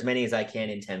answer as many as I can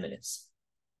in 10 minutes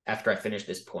after I finish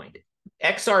this point.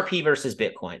 XRP versus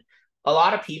Bitcoin. A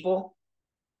lot of people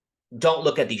don't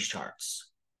look at these charts.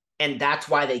 And that's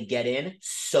why they get in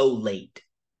so late.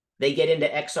 They get into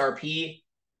XRP.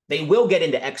 They will get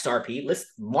into XRP. Let's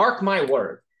mark my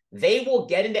word. They will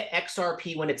get into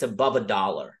XRP when it's above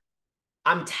 $1.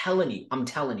 I'm telling you.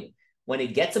 When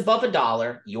it gets above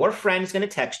 $1, your friend's going to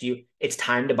text you, it's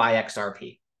time to buy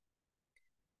XRP.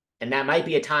 And that might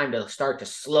be a time to start to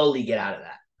slowly get out of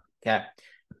that. Okay.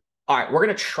 All right. We're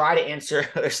going to try to answer.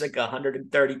 There's like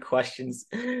 130 questions.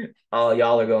 Oh,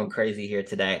 y'all are going crazy here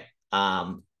today.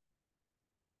 Okay.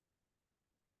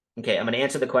 I'm going to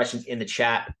answer the questions in the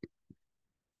chat.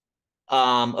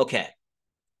 Okay.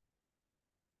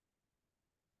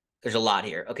 There's a lot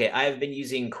here. Okay, I've been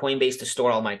using Coinbase to store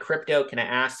all my crypto. Can I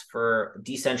ask for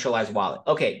decentralized wallet?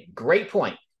 Okay, great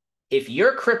point. If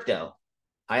your crypto,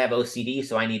 I have OCD,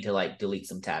 so I need to delete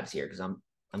some tabs here because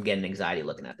I'm getting anxiety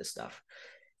looking at this stuff.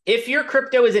 If your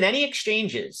crypto is in any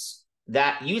exchanges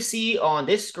that you see on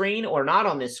this screen or not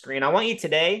on this screen, I want you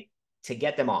today to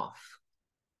get them off.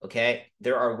 Okay,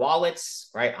 there are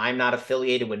wallets, right? I'm not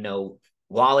affiliated with no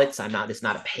wallets. This is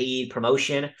not a paid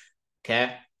promotion.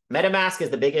 Okay. MetaMask is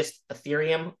the biggest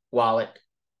Ethereum wallet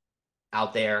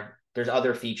out there. There's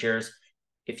other features.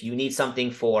 If you need something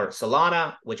for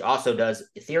Solana, which also does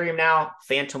Ethereum now,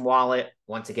 Phantom Wallet,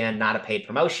 once again, not a paid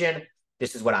promotion.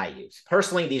 This is what I use.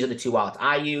 Personally, these are the two wallets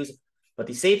I use, but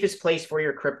the safest place for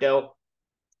your crypto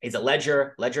is a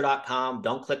Ledger, ledger.com.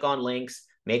 Don't click on links.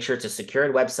 Make sure it's a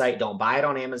secured website. Don't buy it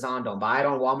on Amazon. Don't buy it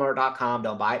on Walmart.com.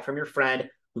 Don't buy it from your friend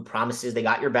who promises they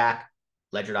got your back.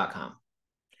 Ledger.com.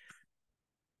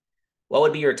 What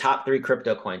would be your top 3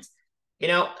 crypto coins?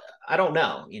 I don't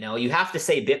know. You have to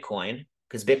say Bitcoin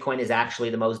because Bitcoin is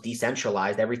actually the most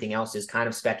decentralized. Everything else is kind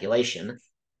of speculation,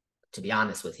 to be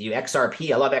honest with you.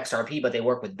 XRP, I love XRP, but they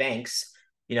work with banks,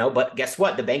 but guess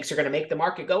what? The banks are going to make the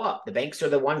market go up. The banks are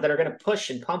the ones that are going to push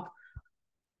and pump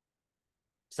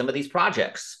some of these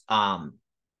projects. So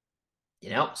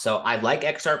I like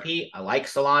XRP. I like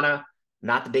Solana.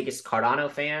 Not the biggest Cardano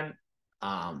fan.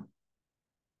 I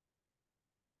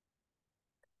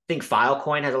think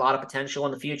Filecoin has a lot of potential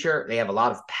in the future. They have a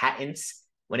lot of patents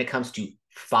when it comes to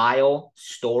file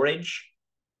storage.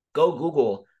 Go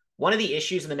Google One of the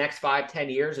issues in the next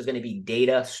 5-10 years is going to be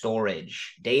data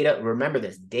storage. Remember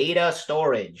this, data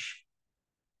storage.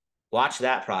 Watch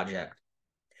that project.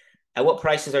 At what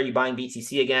prices are you buying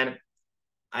BTC again?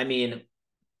 I mean,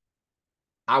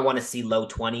 I want to see low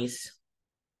 20s.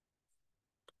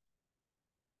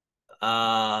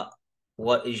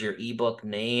 What is your ebook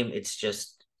name? It's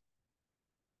just,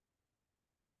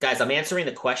 guys, I'm answering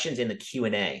the questions in the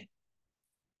Q&A.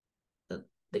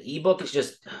 The ebook is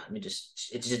just,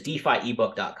 it's just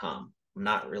DeFiebook.com. I'm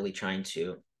not really trying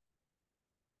to.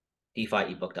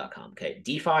 DeFiebook.com. Okay.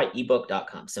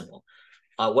 DeFiebook.com. Simple.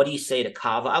 What do you say to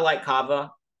Kava? I like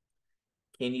Kava.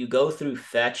 Can you go through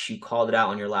Fetch? You called it out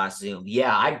on your last Zoom.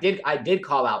 Yeah, I did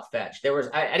call out Fetch.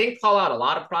 I didn't call out a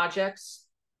lot of projects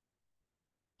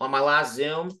on my last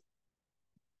Zoom,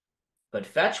 but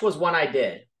Fetch was one I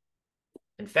did.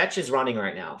 And Fetch is running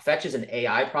right now. Fetch is an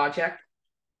AI project.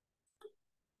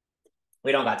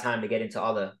 We don't got time to get into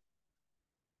all the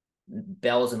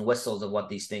bells and whistles of what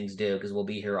these things do because we'll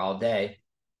be here all day.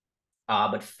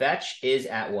 But Fetch is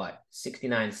at what?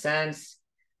 69 cents.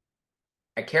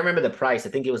 I can't remember the price. I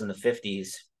think it was in the 50s.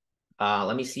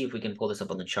 Let me see if we can pull this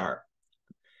up on the chart.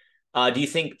 Do you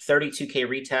think 32K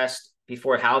retest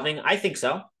before halving? I think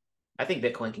so. I think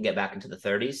Bitcoin can get back into the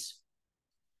 30s.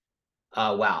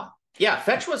 Wow. Yeah,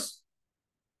 Fetch was...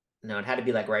 No, it had to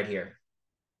be like right here.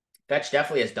 Fetch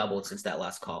definitely has doubled since that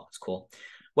last call. It's cool.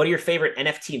 What are your favorite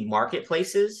NFT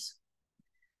marketplaces?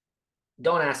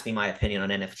 Don't ask me my opinion on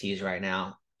NFTs right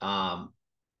now.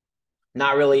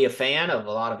 Not really a fan of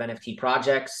a lot of NFT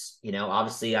projects. You know,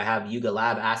 obviously I have Yuga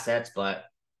Lab assets, but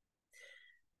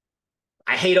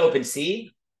I hate OpenSea.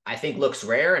 I think looks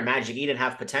rare, and Magic Eden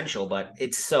have potential, but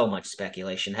it's so much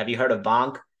speculation. Have you heard of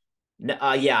Bonk?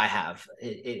 Yeah, I have.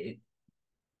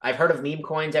 I've heard of meme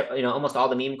coins. You know, almost all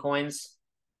the meme coins.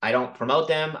 I don't promote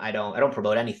them. I don't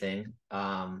promote anything.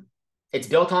 It's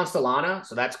built on Solana,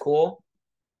 so that's cool.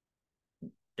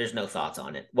 There's no thoughts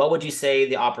on it. What would you say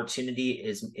the opportunity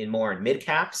is in more in mid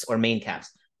caps or main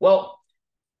caps? Well,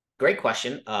 great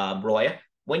question, Roy.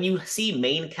 When you see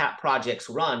main cap projects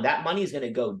run, that money is going to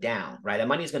go down, right? That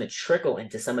money is going to trickle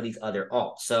into some of these other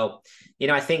alts. So, you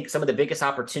know, I think some of the biggest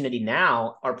opportunity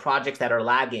now are projects that are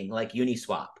lagging, like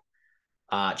Uniswap.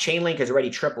 Chainlink has already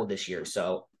tripled this year.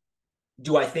 So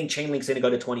do I think Chainlink's going to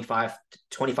go to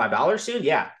 $25 soon?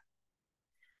 Yeah.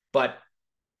 But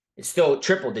it's still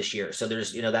tripled this year. So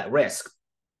there's, you know, that risk.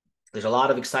 There's a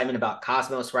lot of excitement about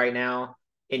Cosmos right now.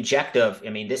 Injective, I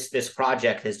mean, this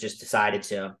project has just decided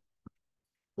to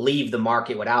leave the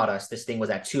market without us. This thing was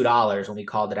at $2 when we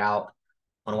called it out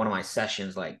on one of my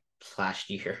sessions like last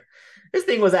year. This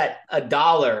thing was at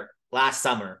 $1 last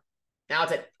summer. Now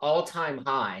it's at all-time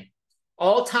high.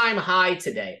 All-time high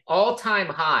today. All-time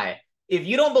high. If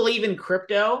you don't believe in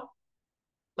crypto,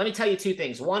 let me tell you two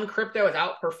things. One, crypto has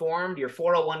outperformed your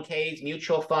 401ks,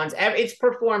 mutual funds. It's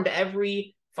performed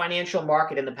every financial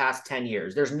market in the past 10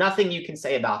 years. There's nothing you can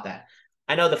say about that.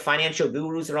 I know the financial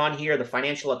gurus are on here, the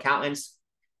financial accountants.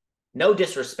 No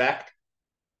disrespect.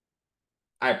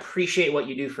 I appreciate what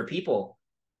you do for people.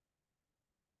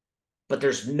 But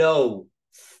there's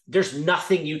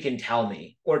nothing you can tell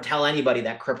me or tell anybody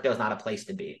that crypto is not a place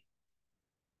to be.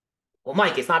 Well,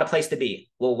 Mike, it's not a place to be.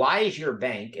 Well, why is your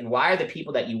bank and why are the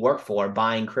people that you work for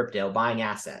buying crypto, buying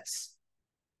assets?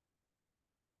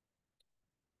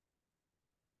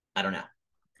 I don't know.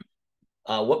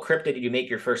 What crypto did you make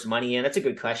your first money in? That's a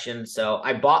good question. So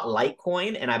I bought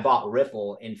Litecoin and I bought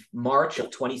Ripple in March of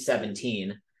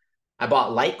 2017. I bought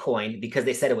Litecoin because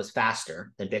they said it was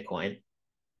faster than Bitcoin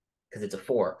because it's a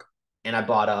fork. And I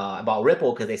bought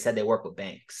Ripple because they said they work with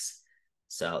banks.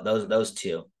 So those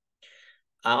two.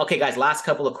 Okay, guys, last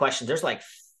couple of questions. There's like,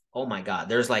 oh my God,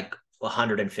 there's like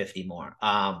 150 more.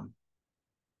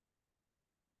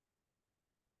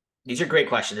 These are great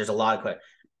questions. There's a lot of questions.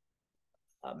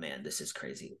 Oh man, this is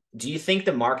crazy. Do you think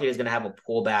the market is going to have a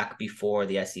pullback before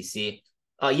the SEC?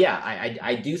 Yeah,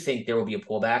 I do think there will be a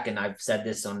pullback, and I've said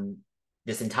this on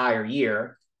this entire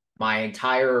year. My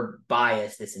entire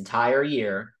bias this entire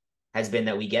year has been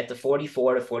that we get to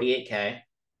 44 to 48K.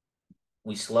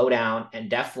 We slow down,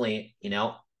 and definitely, you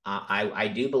know, I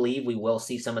do believe we will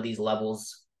see some of these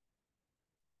levels.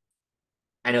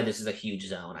 I know this is a huge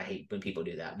zone. I hate when people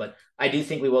do that, but I do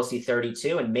think we will see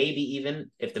 32, and maybe even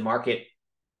if the market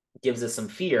gives us some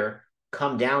fear,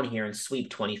 come down here and sweep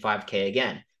 25K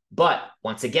again. But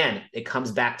once again, it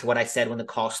comes back to what I said when the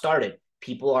call started.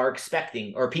 People are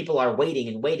expecting, or people are waiting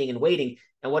and waiting and waiting.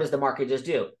 And what does the market just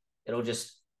do? It'll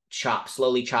just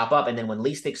slowly chop up. And then when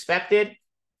least expected,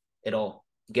 it'll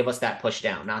give us that push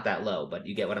down, not that low, but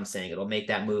you get what I'm saying. It'll make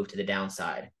that move to the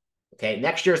downside. Okay.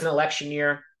 Next year is an election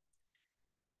year.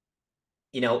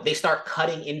 they start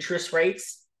cutting interest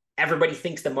rates. Everybody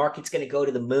thinks the market's going to go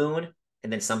to the moon,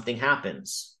 and then something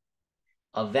happens.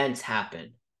 Events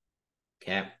happen.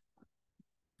 Okay.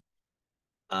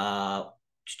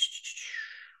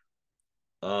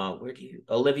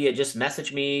 Olivia, just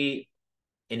message me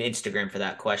in Instagram for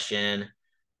that question.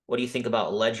 What do you think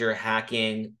about ledger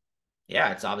hacking?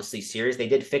 Yeah, it's obviously serious. They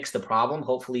did fix the problem.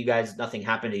 Hopefully you guys, nothing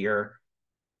happened to your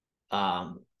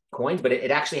coins, but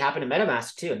it actually happened to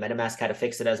MetaMask too. And MetaMask had to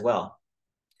fix it as well.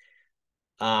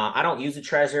 I don't use a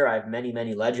Trezor. I have many,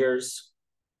 many ledgers.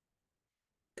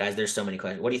 Guys, there's so many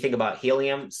questions. What do you think about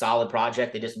Helium? Solid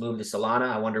project. They just moved to Solana.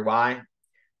 I wonder why.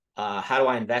 How do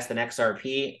I invest in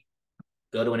XRP?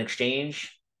 Go to an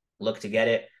exchange, look to get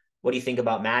it. What do you think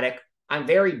about Matic? I'm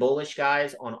very bullish,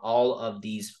 guys, on all of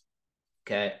these.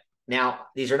 Okay. Now,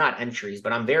 these are not entries,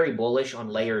 but I'm very bullish on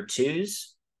layer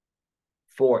 2s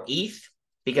for ETH,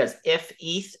 because if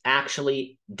ETH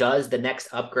actually does the next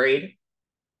upgrade,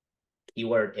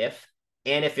 keyword if,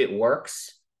 and if it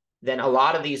works, then a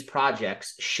lot of these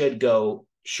projects should go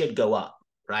up,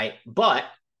 right? But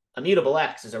Immutable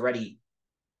X is already,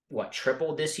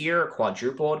 tripled this year, or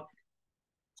quadrupled.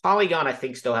 Polygon, I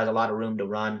think, still has a lot of room to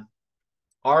run.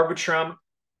 Arbitrum,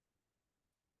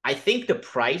 I think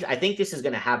this is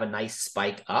going to have a nice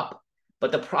spike up.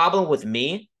 But the problem with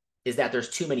me is that there's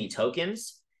too many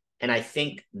tokens. And I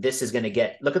think this is going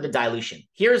to look at the dilution.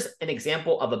 Here's an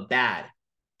example of a bad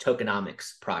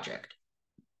tokenomics project.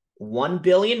 1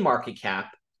 billion market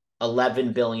cap,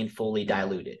 11 billion fully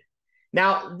diluted.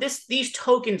 Now, these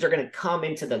tokens are going to come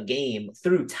into the game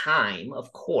through time,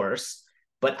 of course,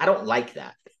 but I don't like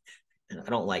that. I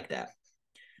don't like that.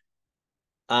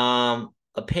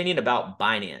 Opinion about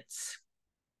Binance.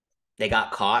 They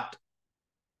got caught.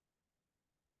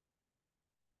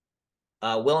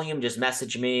 William just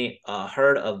messaged me.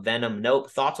 Heard of Venom.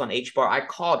 Nope. Thoughts on HBAR? I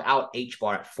called out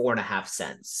HBAR at 4.5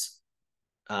 cents.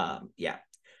 Yeah.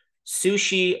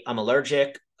 Sushi, I'm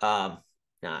allergic. No,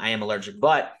 I am allergic,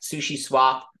 but Sushi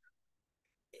Swap,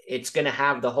 it's going to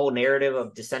have the whole narrative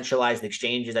of decentralized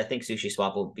exchanges. I think Sushi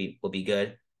Swap will be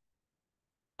good.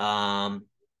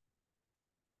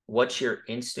 What's your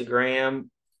Instagram?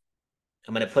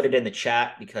 I'm going to put it in the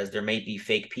chat because there may be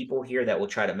fake people here that will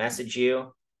try to message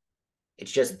you.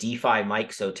 It's just DeFi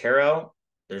Mike Sotero.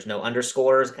 There's no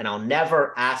underscores, and I'll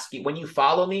never ask you when you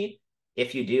follow me.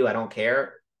 If you do, I don't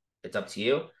care. It's up to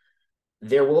you.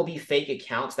 There will be fake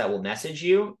accounts that will message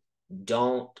you.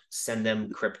 Don't send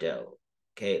them crypto.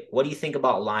 Okay. What do you think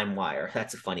about LimeWire?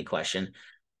 That's a funny question.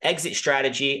 Exit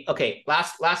strategy. Okay.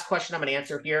 Last question I'm going to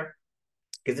answer here,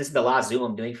 because this is the last Zoom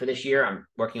I'm doing for this year. I'm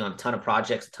working on a ton of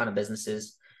projects, a ton of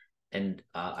businesses, and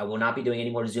I will not be doing any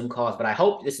more Zoom calls, but I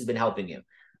hope this has been helping you.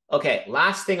 Okay.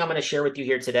 Last thing I'm going to share with you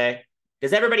here today.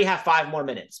 Does everybody have 5 more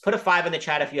minutes? Put a 5 in the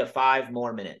chat if you have 5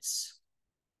 more minutes.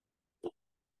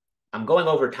 I'm going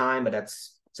over time, but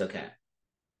it's okay.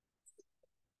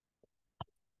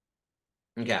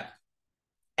 Okay.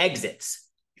 Exits.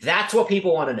 That's what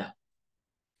people want to know.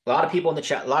 A lot of people in the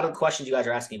chat, a lot of questions you guys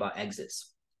are asking about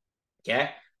exits.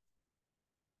 Okay.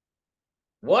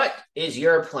 What is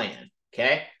your plan?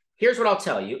 Okay. Here's what I'll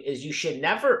tell you is you should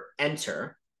never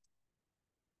enter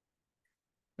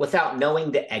without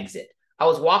knowing the exit. I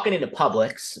was walking into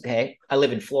Publix. Okay. I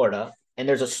live in Florida, and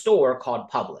there's a store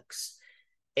called Publix.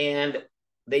 And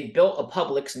they built a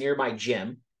Publix near my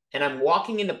gym, and I'm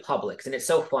walking into Publix, and it's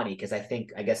so funny because I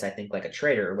guess I think like a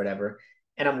trader or whatever.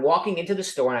 And I'm walking into the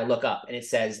store, and I look up, and it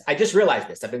says, I just realized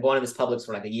this. I've been going to this Publix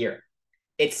for like a year.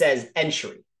 It says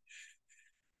entry.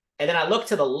 And then I look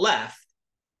to the left,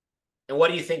 and what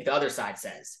do you think the other side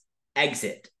says?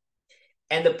 Exit.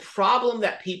 And the problem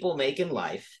that people make in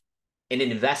life, in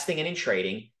investing and in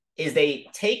trading, is they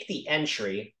take the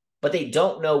entry, but they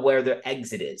don't know where their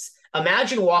exit is.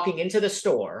 Imagine walking into the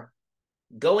store,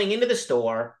 going into the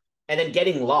store, and then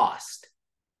getting lost.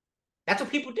 That's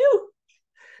what people do.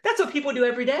 That's what people do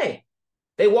every day.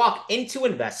 They walk into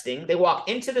investing, they walk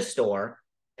into the store,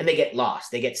 and they get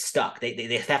lost. They get stuck. They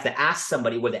have to ask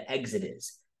somebody where the exit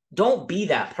is. Don't be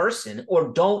that person,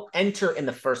 or don't enter in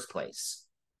the first place.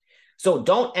 So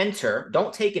don't enter,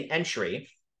 don't take an entry.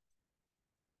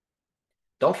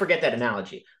 Don't forget that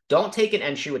analogy. Don't take an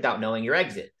entry without knowing your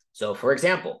exit. So for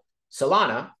example,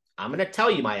 Solana, I'm going to tell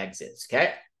you my exits,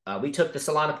 okay? We took the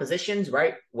Solana positions,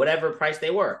 right? Whatever price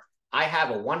they were. I have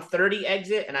a 130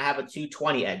 exit and I have a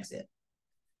 220 exit.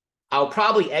 I'll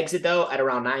probably exit, though, at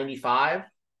around 95,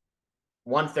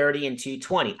 130, and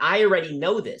 220. I already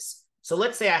know this. So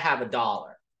let's say I have $1,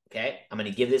 okay? I'm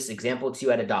going to give this example to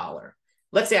you at $1.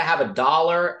 Let's say I have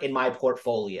 $1 in my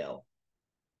portfolio,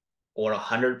 or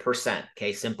 100%,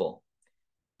 okay? Simple.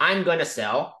 I'm going to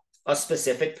sell a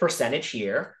specific percentage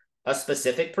here, a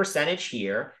specific percentage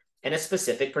here, and a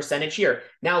specific percentage here.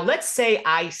 Now, let's say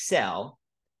I sell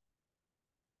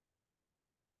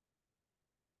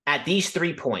at these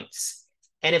 3 points.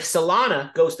 And if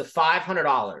Solana goes to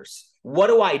 $500, what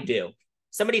do I do?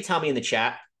 Somebody tell me in the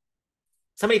chat.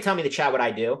 Somebody tell me in the chat what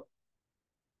I do.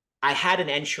 I had an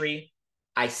entry.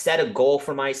 I set a goal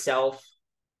for myself.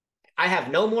 I have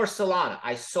no more Solana.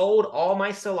 I sold all my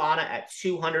Solana at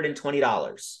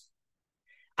 $220.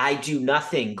 I do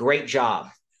nothing. Great job.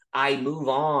 I move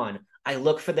on. I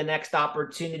look for the next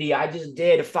opportunity. I just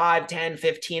did 5, 10,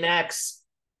 15x.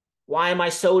 Why am I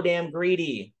so damn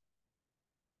greedy?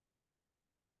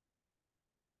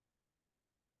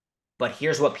 But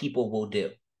here's what people will do.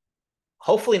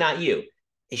 Hopefully not you.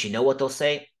 Is you know what they'll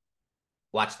say?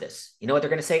 Watch this. You know what they're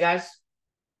going to say, guys?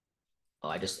 Oh,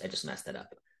 I just messed it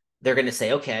up. They're going to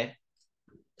say, okay,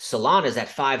 Solana's at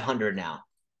 500 now.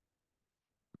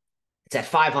 It's at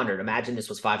 500. Imagine this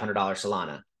was $500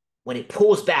 Solana. When it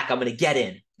pulls back, I'm going to get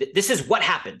in. This is what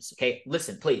happens. Okay,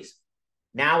 listen, please.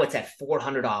 Now it's at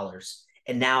 $400.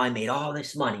 And now I made all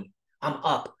this money. I'm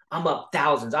up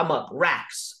thousands. I'm up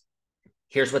racks.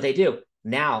 Here's what they do.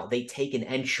 Now they take an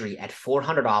entry at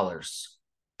 $400.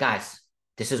 Guys,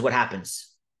 this is what happens.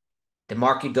 The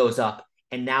market goes up,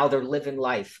 and now they're living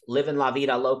life, living la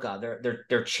vida loca.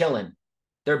 They're chilling.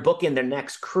 They're booking their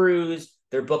next cruise.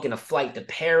 They're booking a flight to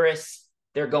Paris.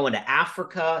 They're going to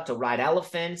Africa to ride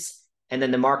elephants. And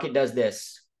then the market does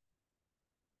this.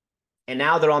 And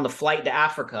now they're on the flight to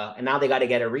Africa, and now they got to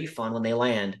get a refund when they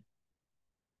land.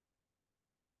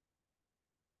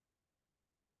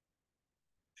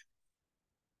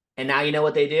 And now you know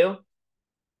what they do?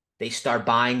 They start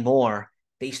buying more.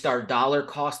 They start dollar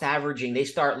cost averaging. They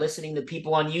start listening to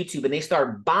people on YouTube, and they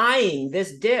start buying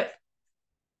this dip.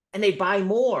 And they buy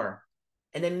more.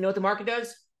 And then you know what the market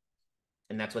does?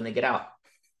 And that's when they get out.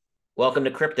 Welcome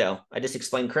to crypto. I just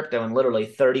explained crypto in literally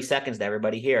 30 seconds to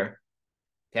everybody here.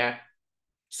 Okay?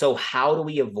 So how do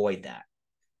we avoid that?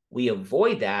 We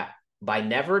avoid that by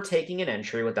never taking an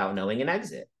entry without knowing an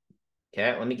exit. Okay,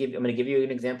 I'm going to give you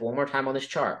an example one more time on this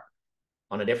chart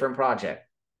on a different project.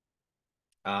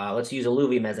 Let's use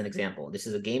Illuvium as an example. This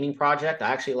is a gaming project. I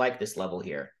actually like this level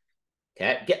here.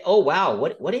 Okay, oh wow,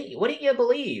 what do you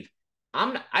believe?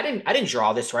 I didn't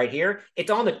draw this right here.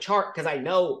 It's on the chart because I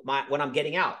know when I'm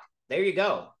getting out. There you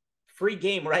go, free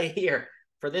game right here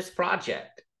for this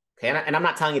project. Okay, and I'm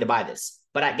not telling you to buy this.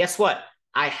 But guess what?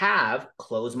 I have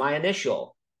closed my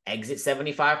initial, exit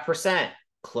 75%,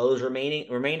 close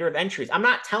remainder of entries. I'm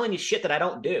not telling you shit that I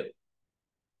don't do.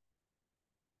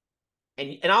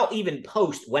 And I'll even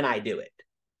post when I do it,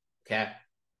 okay?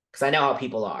 Because I know how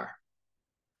people are.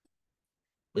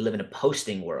 We live in a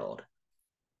posting world,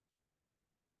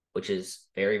 which is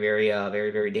very, very,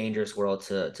 very dangerous world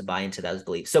to buy into those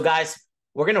beliefs. So, guys,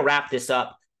 we're going to wrap this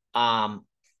up.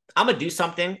 I'm going to do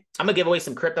something. I'm going to give away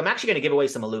some crypto. I'm actually going to give away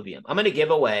some Illuvium. I'm going to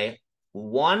give away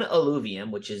one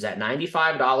Illuvium, which is at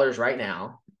 $95 right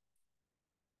now.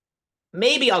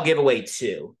 Maybe I'll give away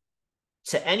two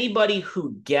to anybody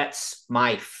who gets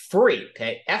my free,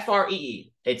 okay?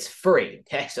 FREE. It's free,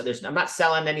 okay? So I'm not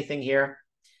selling anything here.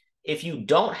 If you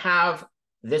don't have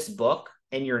this book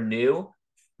and you're new,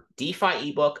 DeFi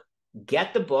ebook,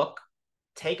 get the book,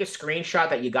 take a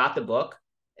screenshot that you got the book,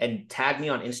 and tag me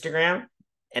on Instagram.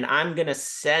 And I'm going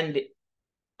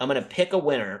to pick a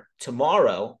winner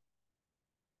tomorrow,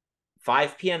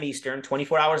 5 p.m. Eastern,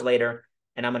 24 hours later,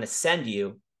 and I'm going to send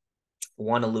you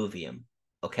one Illuvium,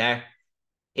 okay?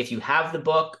 If you have the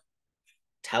book,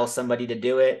 tell somebody to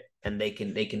do it, and they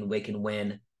can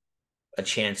win a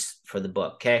chance for the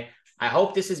book, okay? I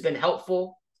hope this has been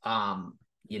helpful.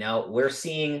 We're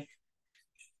seeing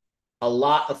a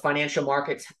lot of financial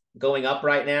markets going up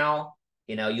right now.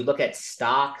 You look at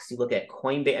stocks, you look at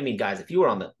Coinbase. I mean, guys, if you were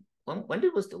on when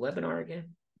was the webinar again?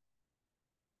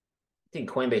 I think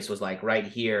Coinbase was like right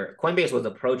here. Coinbase was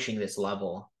approaching this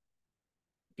level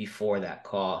before that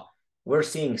call. We're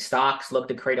seeing stocks look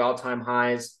to create all-time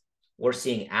highs. We're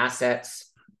seeing assets,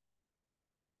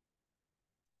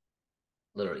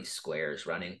 literally squares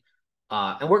running.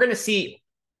 And we're going to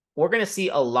see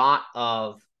a lot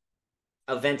of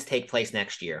events take place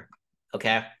next year.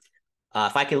 Okay.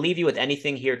 If I can leave you with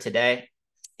anything here today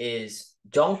is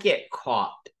don't get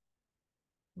caught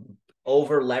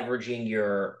over leveraging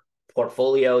your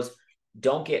portfolios.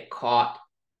 Don't get caught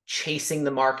chasing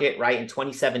the market, right? In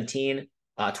 2017, in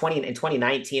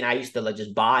 2019, I used to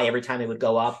just buy every time it would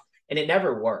go up, and it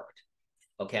never worked.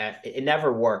 Okay. It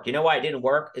never worked. You know why it didn't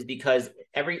work is because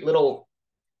every little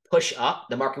push up,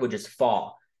 the market would just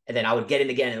fall. And then I would get in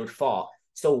again and it would fall.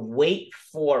 So wait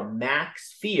for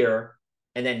max fear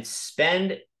and then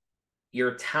spend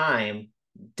your time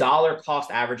dollar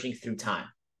cost averaging through time.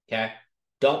 Okay.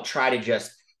 Don't try to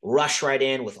just rush right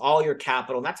in with all your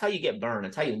capital. That's how you get burned.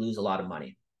 That's how you lose a lot of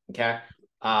money. Okay.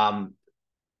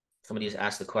 Somebody just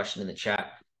asked the question in the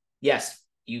chat. Yes,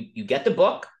 you get the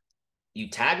book. You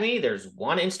tag me. There's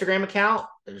one Instagram account.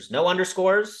 There's no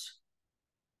underscores.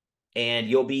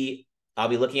 And I'll be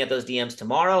looking at those DMs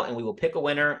tomorrow, and we will pick a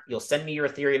winner. You'll send me your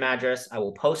Ethereum address. I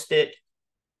will post it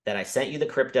that I sent you the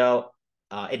crypto.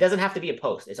 It doesn't have to be a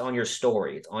post. It's on your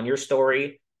story. It's on your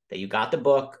story that you got the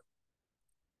book,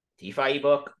 DeFi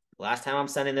ebook. Last time I'm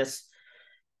sending this.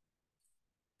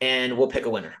 And we'll pick a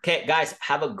winner. Okay, guys,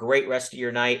 have a great rest of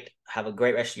your night. Have a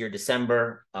great rest of your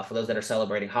December. For those that are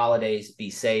celebrating holidays,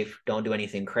 be safe. Don't do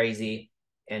anything crazy.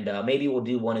 And maybe we'll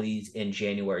do one of these in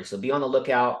January. So be on the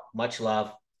lookout. Much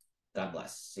love. God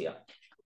bless. See ya.